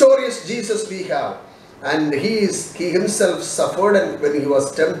 the victorious Jesus we have. And he himself suffered and when he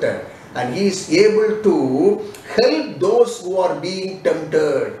was tempted. And he is able to help those who are being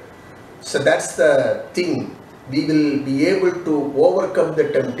tempted. So that's the thing. We will be able to overcome the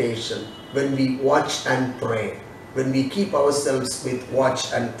temptation when we watch and pray. When we keep ourselves with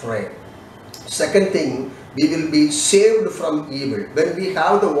watch and pray. Second thing, we will be saved from evil. When we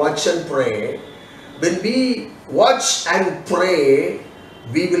have the watch and pray, when we watch and pray,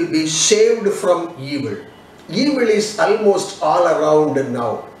 we will be saved from evil. Evil is almost all around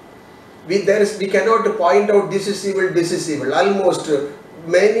now. We cannot point out this is evil, this is evil. Almost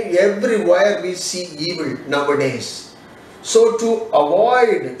everywhere we see evil nowadays. So to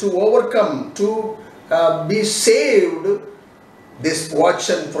avoid, to overcome, to be saved, this watch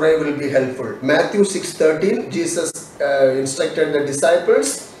and pray will be helpful. Matthew 6:13, Jesus instructed the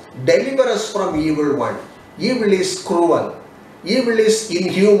disciples, deliver us from evil one. Evil is cruel. Evil is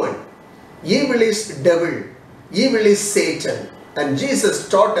inhuman. Evil is devil. Evil is Satan. And Jesus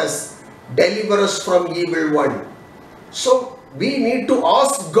taught us, deliver us from evil one. So we need to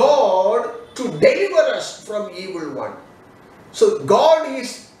ask God to deliver us from evil one. So God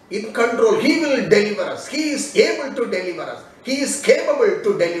is in control. He will deliver us. He is able to deliver us. He is capable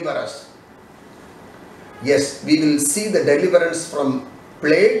to deliver us. Yes, we will see the deliverance from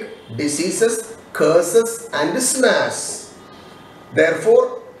plague, diseases, curses and snares.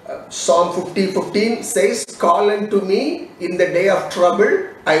 Therefore, Psalm 50:15 says, call unto me in the day of trouble,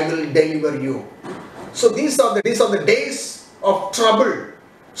 I will deliver you. So these are the days of trouble.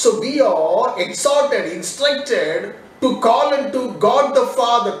 So we are exhorted, instructed to call unto God the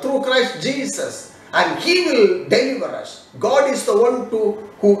Father through Christ Jesus, and He will deliver us. God is the one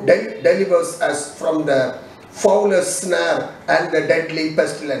who delivers us from the foulest snare and the deadly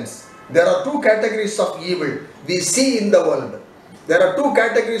pestilence. There are two categories of evil we see in the world. There are two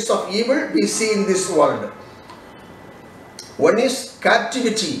categories of evil we see in this world. One is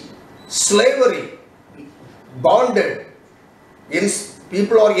captivity, slavery, bonded.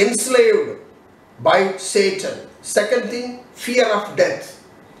 People are enslaved by Satan. Second thing, fear of death.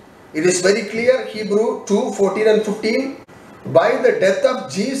 It is very clear, Hebrew 2:14 and 15. By the death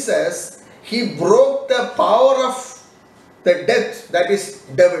of Jesus, He broke the power of the death, that is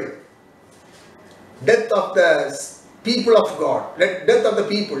devil. Death of the people of God, death of the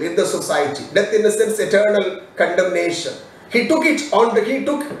people in the society, death in the sense eternal condemnation. He took it on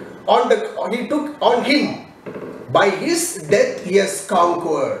him. By His death He has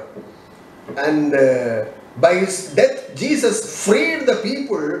conquered, and by His death Jesus freed the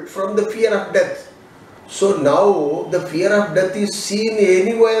people from the fear of death. So now the fear of death is seen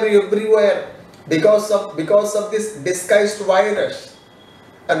anywhere, everywhere, because of this disguised virus.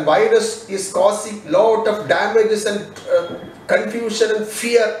 And virus is causing lot of damages and confusion and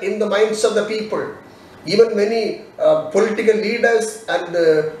fear in the minds of the people. Even many political leaders and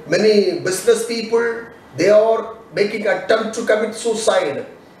many business people, they are making attempt to commit suicide.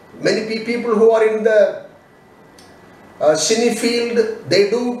 Many people who are in the cine field, they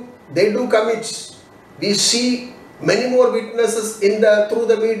do commit. We see many more witnesses through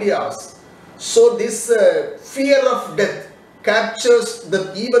the medias. So this fear of death captures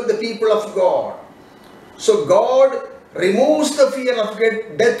even the people of God. So God removes the fear of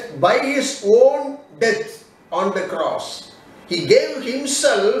death by His own death on the cross. He gave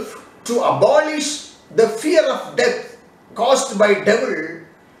Himself to abolish the fear of death caused by devil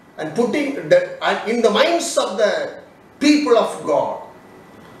and putting that in the minds of the people of God.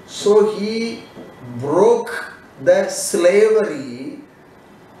 So He broke the slavery.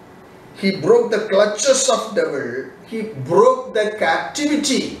 He broke the clutches of devil. He broke the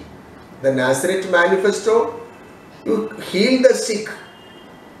captivity. The Nazareth Manifesto, you heal the sick,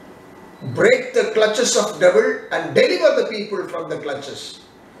 break the clutches of devil and deliver the people from the clutches.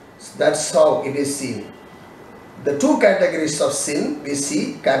 So that's how it is seen. The two categories of sin we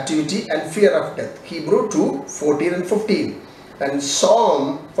see, captivity and fear of death. Hebrew 2:14 and 15. And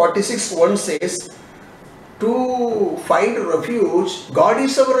Psalm 46:1 says, to find refuge, God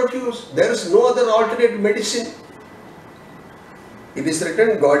is our refuge. There is no other alternate medicine. It is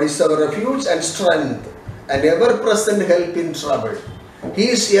written, God is our refuge and strength, an ever-present help in trouble. He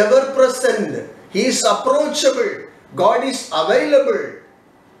is ever-present. He is approachable. God is available.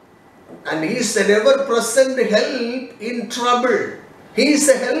 And He is an ever-present help in trouble. He is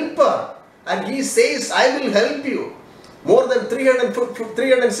a helper. And He says, I will help you. More than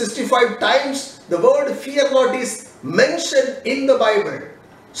 365 times the word fear not is mentioned in the Bible.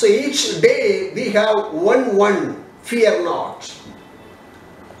 So each day we have one, fear not.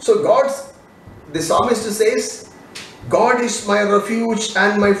 So the psalmist says, God is my refuge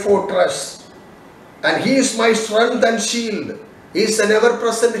and my fortress, and He is my strength and shield. He is an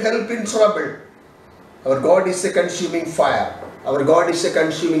ever-present help in trouble. Our God is a consuming fire. Our God is a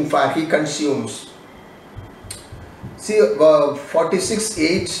consuming fire. He consumes. See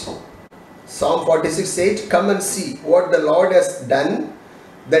 46:8, Psalm 46:8, come and see what the Lord has done,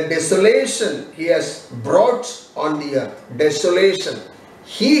 the desolation He has brought on the earth. Desolation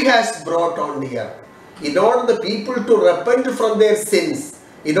He has brought on the earth. In order the people to repent from their sins,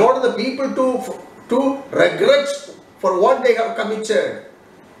 in order the people to regret for what they have committed,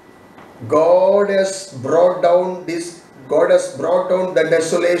 God has brought down the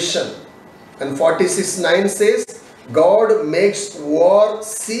desolation. And 46:9 says, God makes war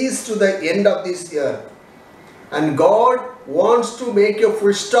cease to the end of this earth. And God wants to make a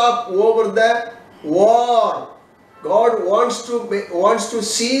full stop over the war. God wants to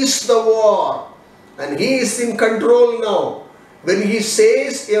cease the war. And He is in control now. When He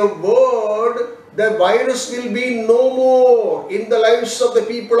says a word, the virus will be no more in the lives of the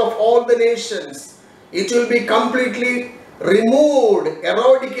people of all the nations. It will be completely removed,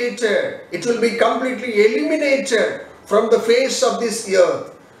 eradicated. It will be completely eliminated from the face of this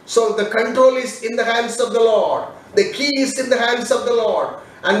earth. So the control is in the hands of the Lord. The key is in the hands of the Lord.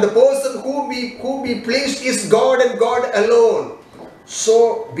 And the person who be pleased is God and God alone.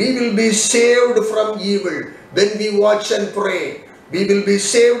 So we will be saved from evil when we watch and pray. We will be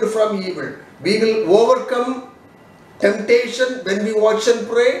saved from evil. We will overcome temptation when we watch and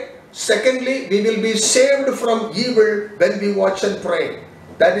pray. Secondly, we will be saved from evil when we watch and pray.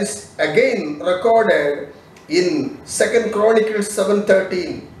 That is again recorded in 2 Chronicles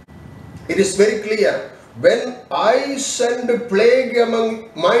 7:13. It is very clear. When I send plague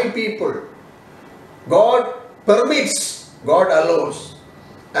among my people, God permits, God allows.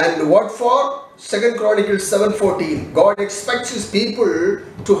 And what for? 2 Chronicles 7:14. God expects His people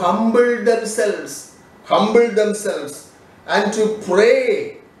to humble themselves and to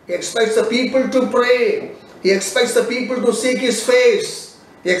pray. He expects the people to pray. He expects the people to seek His face.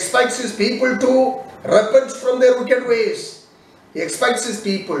 He expects His people to repent from their wicked ways. He expects His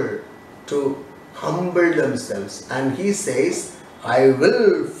people to humble themselves. And He says, I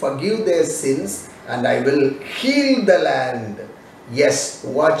will forgive their sins and I will heal the land. Yes,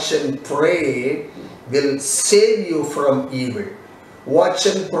 watch and pray will save you from evil. Watch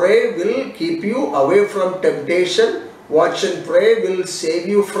and pray will keep you away from temptation. Watch and pray will save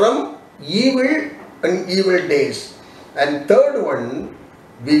you from evil and evil days. And third one,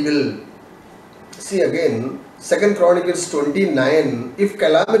 we will see again, 2 Chronicles 29, if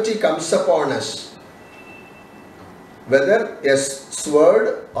calamity comes upon us, whether a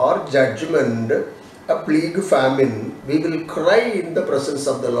sword or judgment, a plague, famine, we will cry in the presence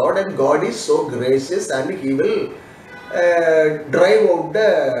of the Lord, and God is so gracious and He will drive out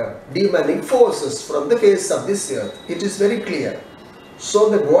the demonic forces from the face of this earth. It is very clear. So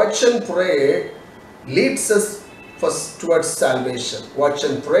the watch and pray leads us first towards salvation. Watch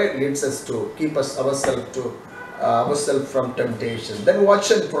and pray leads us to keep ourselves from temptation. Then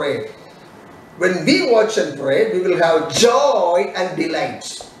watch and pray. When we watch and pray, we will have joy and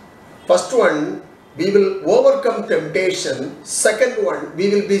delight. First one, we will overcome temptation. Second one, we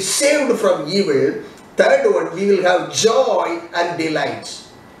will be saved from evil. Third one, we will have joy and delight.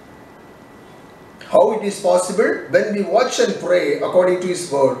 How it is possible? When we watch and pray according to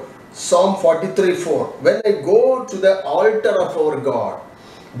His word. Psalm 43:4. When I go to the altar of our God,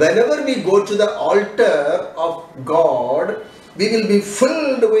 whenever we go to the altar of God, we will be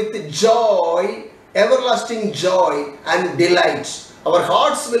filled with joy, everlasting joy and delight. Our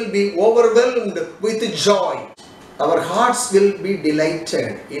hearts will be overwhelmed with joy. Our hearts will be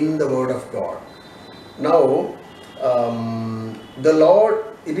delighted in the word of God. Now, the Lord,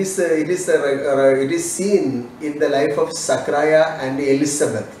 it is seen in the life of Zachariah and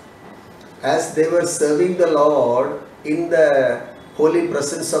Elizabeth, as they were serving the Lord in the holy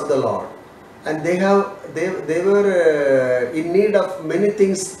presence of the Lord, and they were in need of many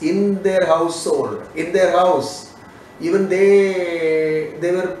things in their household, in their house. Even they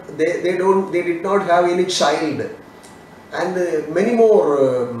did not have any child, and many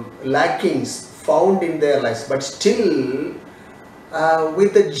more lackings found in their lives, but still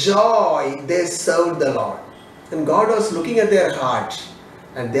with the joy they served the Lord. And God was looking at their heart,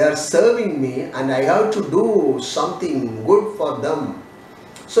 and they are serving me, and I have to do something good for them.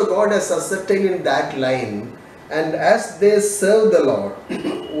 So God has ascertained in that line, And as they served the Lord,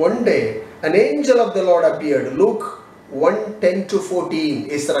 one day an angel of the Lord appeared. Luke 1:10-14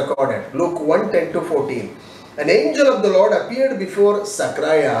 is recorded. Luke 1:10-14. An angel of the Lord appeared before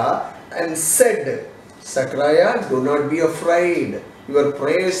Zechariah and said, Zechariah, do not be afraid. Your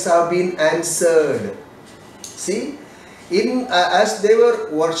prayers have been answered. See, as they were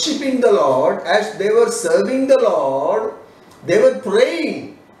worshipping the Lord, as they were serving the Lord, they were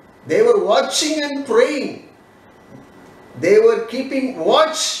praying. They were watching and praying. They were keeping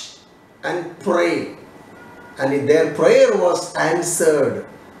watch and praying. And their prayer was answered.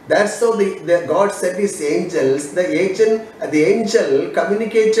 That's how God sent his angels. The angel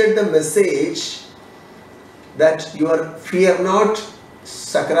communicated the message that fear not,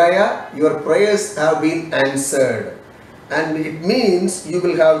 Zechariah, your prayers have been answered. And it means you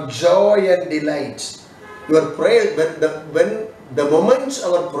will have joy and delight. Your prayer, when the moment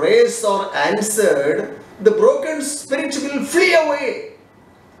our prayers are answered, the broken spirit will flee away.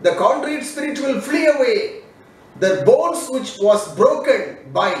 The contrite spirit will flee away. The bones which was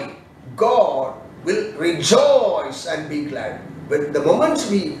broken by God will rejoice and be glad. But the moment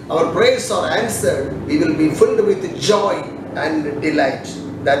our prayers are answered, we will be filled with joy and delight.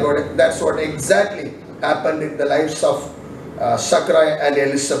 That's what exactly happened in the lives of Zechariah and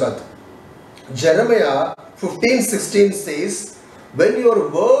Elizabeth. Jeremiah 15:16 says, when your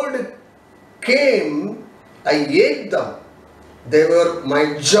word came, I ate them. They were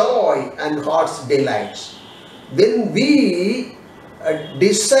my joy and heart's delight. When we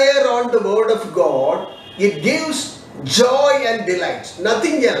desire on the word of God, it gives joy and delight.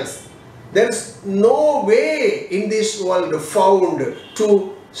 Nothing else. There is no way in this world found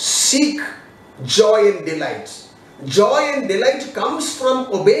to seek joy and delight. Joy and delight comes from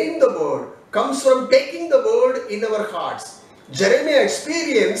obeying the word, comes from taking the word in our hearts. Jeremiah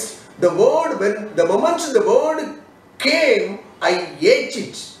experienced the word when the moment the word came, I ate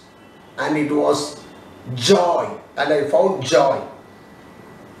it, and it was joy, and I found joy.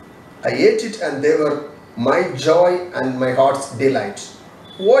 I ate it, and they were my joy and my heart's delight.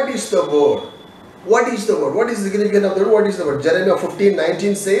 What is the word? What is the word? What is the significance of the word? What is the word? Jeremiah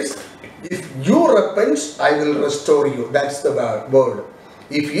 15:19 says, if you repent, I will restore you. That's the word.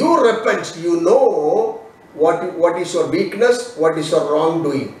 If you repent, you know what is your weakness, what is your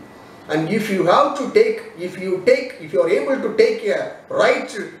wrongdoing. And if you are able to take a right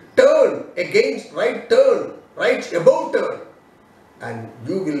turn against right turn, right about turn, and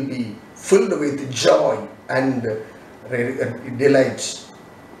you will be filled with joy and delight.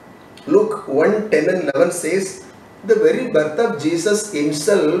 Luke 1:10 and 11 says, the very birth of Jesus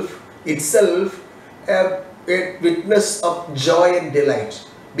itself a witness of joy and delight.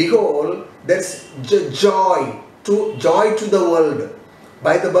 Behold, there's joy to the world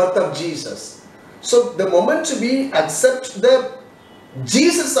by the birth of Jesus. So the moment we accept the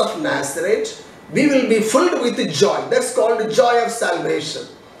Jesus of Nazareth, we will be filled with joy. That's called the joy of salvation.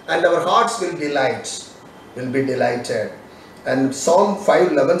 And our hearts will be delighted. And Psalm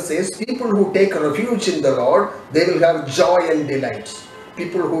 5:11 says, people who take refuge in the Lord, they will have joy and delight.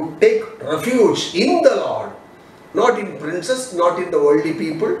 People who take refuge in the Lord, not in princes, not in the worldly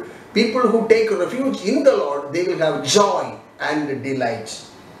people. People who take refuge in the Lord, they will have joy and delight.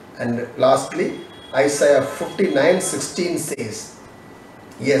 And lastly, Isaiah 59:16 says,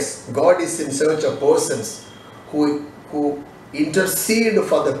 yes, God is in search of persons who intercede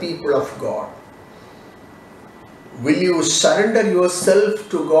for the people of God. Will you surrender yourself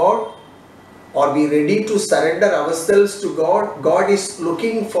to God, or be ready to surrender ourselves to God? God is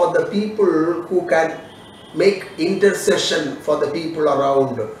looking for the people who can make intercession for the people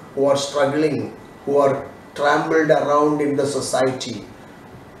around who are struggling, who are trampled around in the society,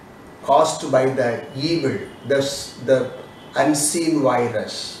 caused by the evil, the unseen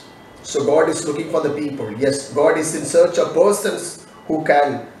virus. So God is looking for the people. Yes, God is in search of persons who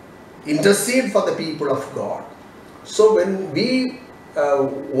can intercede for the people of God. So when we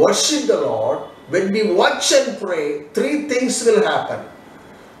worship the Lord, when we watch and pray, three things will happen.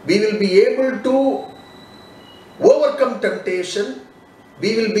 We will be able to overcome temptation,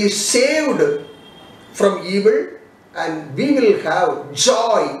 we will be saved from evil, and we will have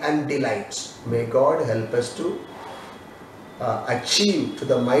joy and delight. May God help us to achieve to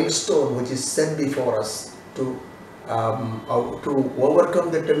the milestone which is set before us, to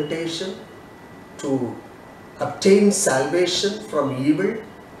overcome the temptation, to obtain salvation from evil,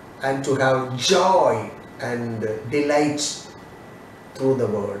 and to have joy and delight through the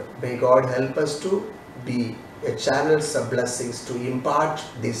word. May God help us to be a channels of blessings, to impart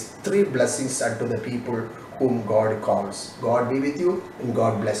these three blessings unto the people whom God calls. God be with you and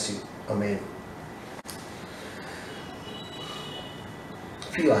God bless you. Amen.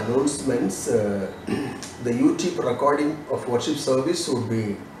 Few announcements. The YouTube recording of worship service would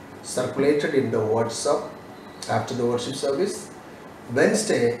be circulated in the WhatsApp after the worship service.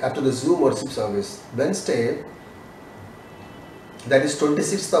 Wednesday, after the Zoom worship service, Wednesday, that is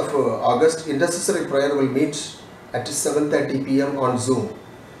 26th of August, intercessory prayer will meet at 7:30 p.m. on Zoom.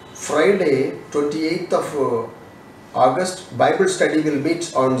 Friday, 28th of August, Bible study will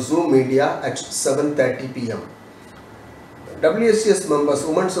meet on Zoom media at 7:30 p.m. WSCS members,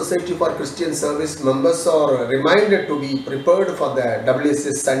 Women's Society for Christian Service members are reminded to be prepared for the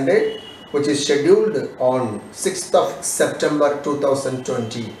WSCS Sunday, which is scheduled on 6th of September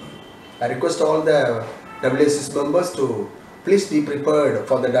 2020. I request all the WSCS members to please be prepared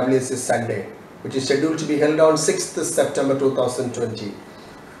for the WSCS Sunday, which is scheduled to be held on 6th September 2020.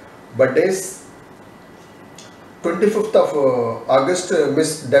 Birthdays: 25th of August,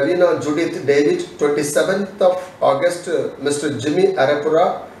 Miss Davina Judith David. 27th of August, Mr. Jimmy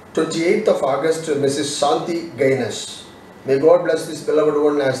Arapura. 28th of August, Mrs. Shanti Gaines. May God bless this beloved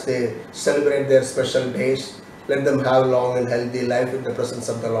one as they celebrate their special days. Let them have long and healthy life in the presence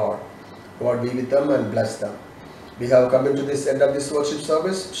of the Lord. God be with them and bless them. We have come into this end of this worship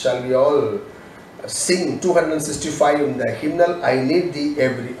service. Shall we all sing 265 in the hymnal, I Need Thee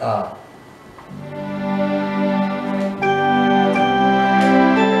Every Hour.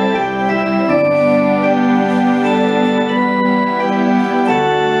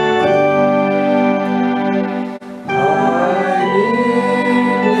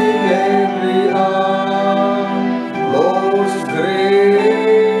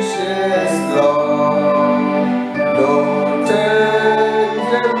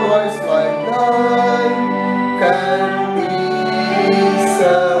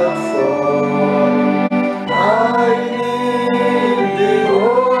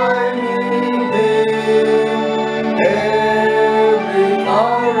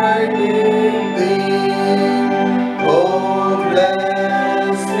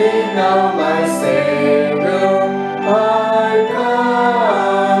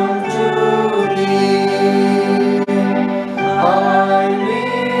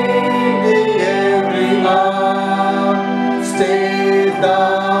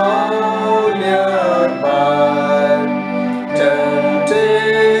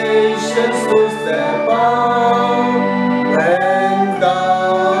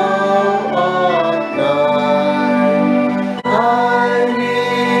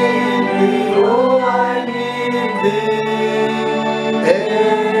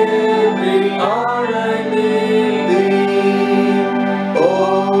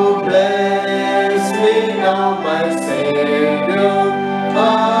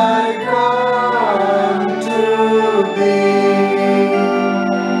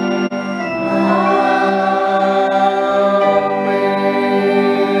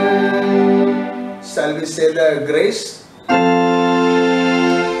 Shall we say the grace?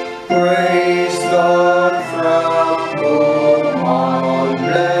 Praise God from whom all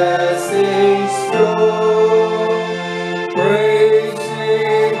blessings flow.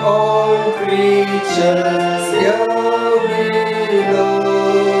 Praising all creatures here below.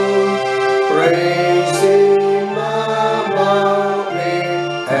 Praising above in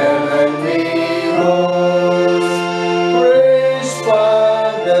heavenly hosts. Praise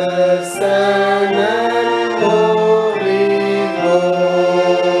Father, Son, and Holy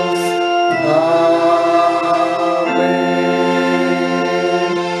Ghost. Amen.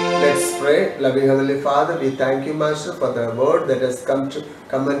 Let's pray. Loving Heavenly Father, we thank you, Master, for the word that has come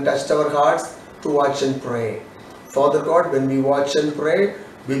and touched our hearts to watch and pray. Father God, when we watch and pray,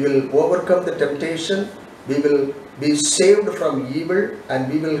 we will overcome the temptation, we will be saved from evil,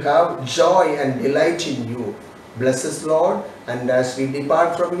 and we will have joy and delight in you. Bless us, Lord, and as we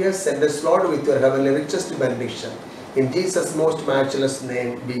depart from here, send us, Lord, with your heavenly richest benediction. In Jesus' most matchless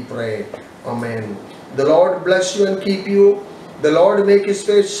name we pray. Amen. The Lord bless you and keep you. The Lord make his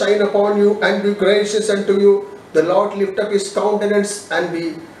face shine upon you and be gracious unto you. The Lord lift up his countenance and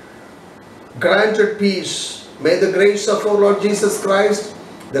be granted peace. May the grace of our Lord Jesus Christ,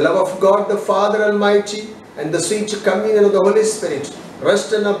 the love of God the Father Almighty, and the sweet communion of the Holy Spirit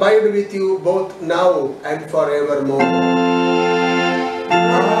rest and abide with you both now and forevermore.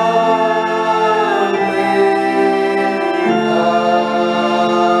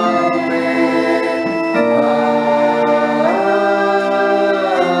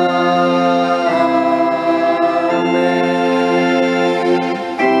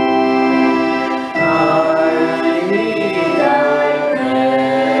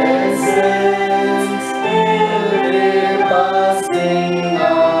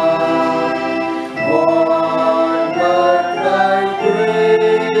 One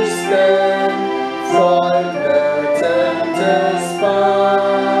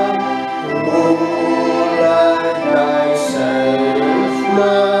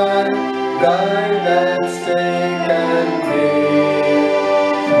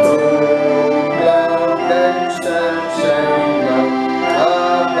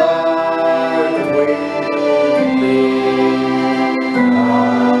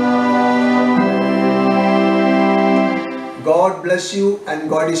bless you and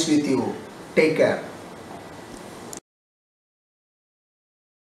God is with you. Take care.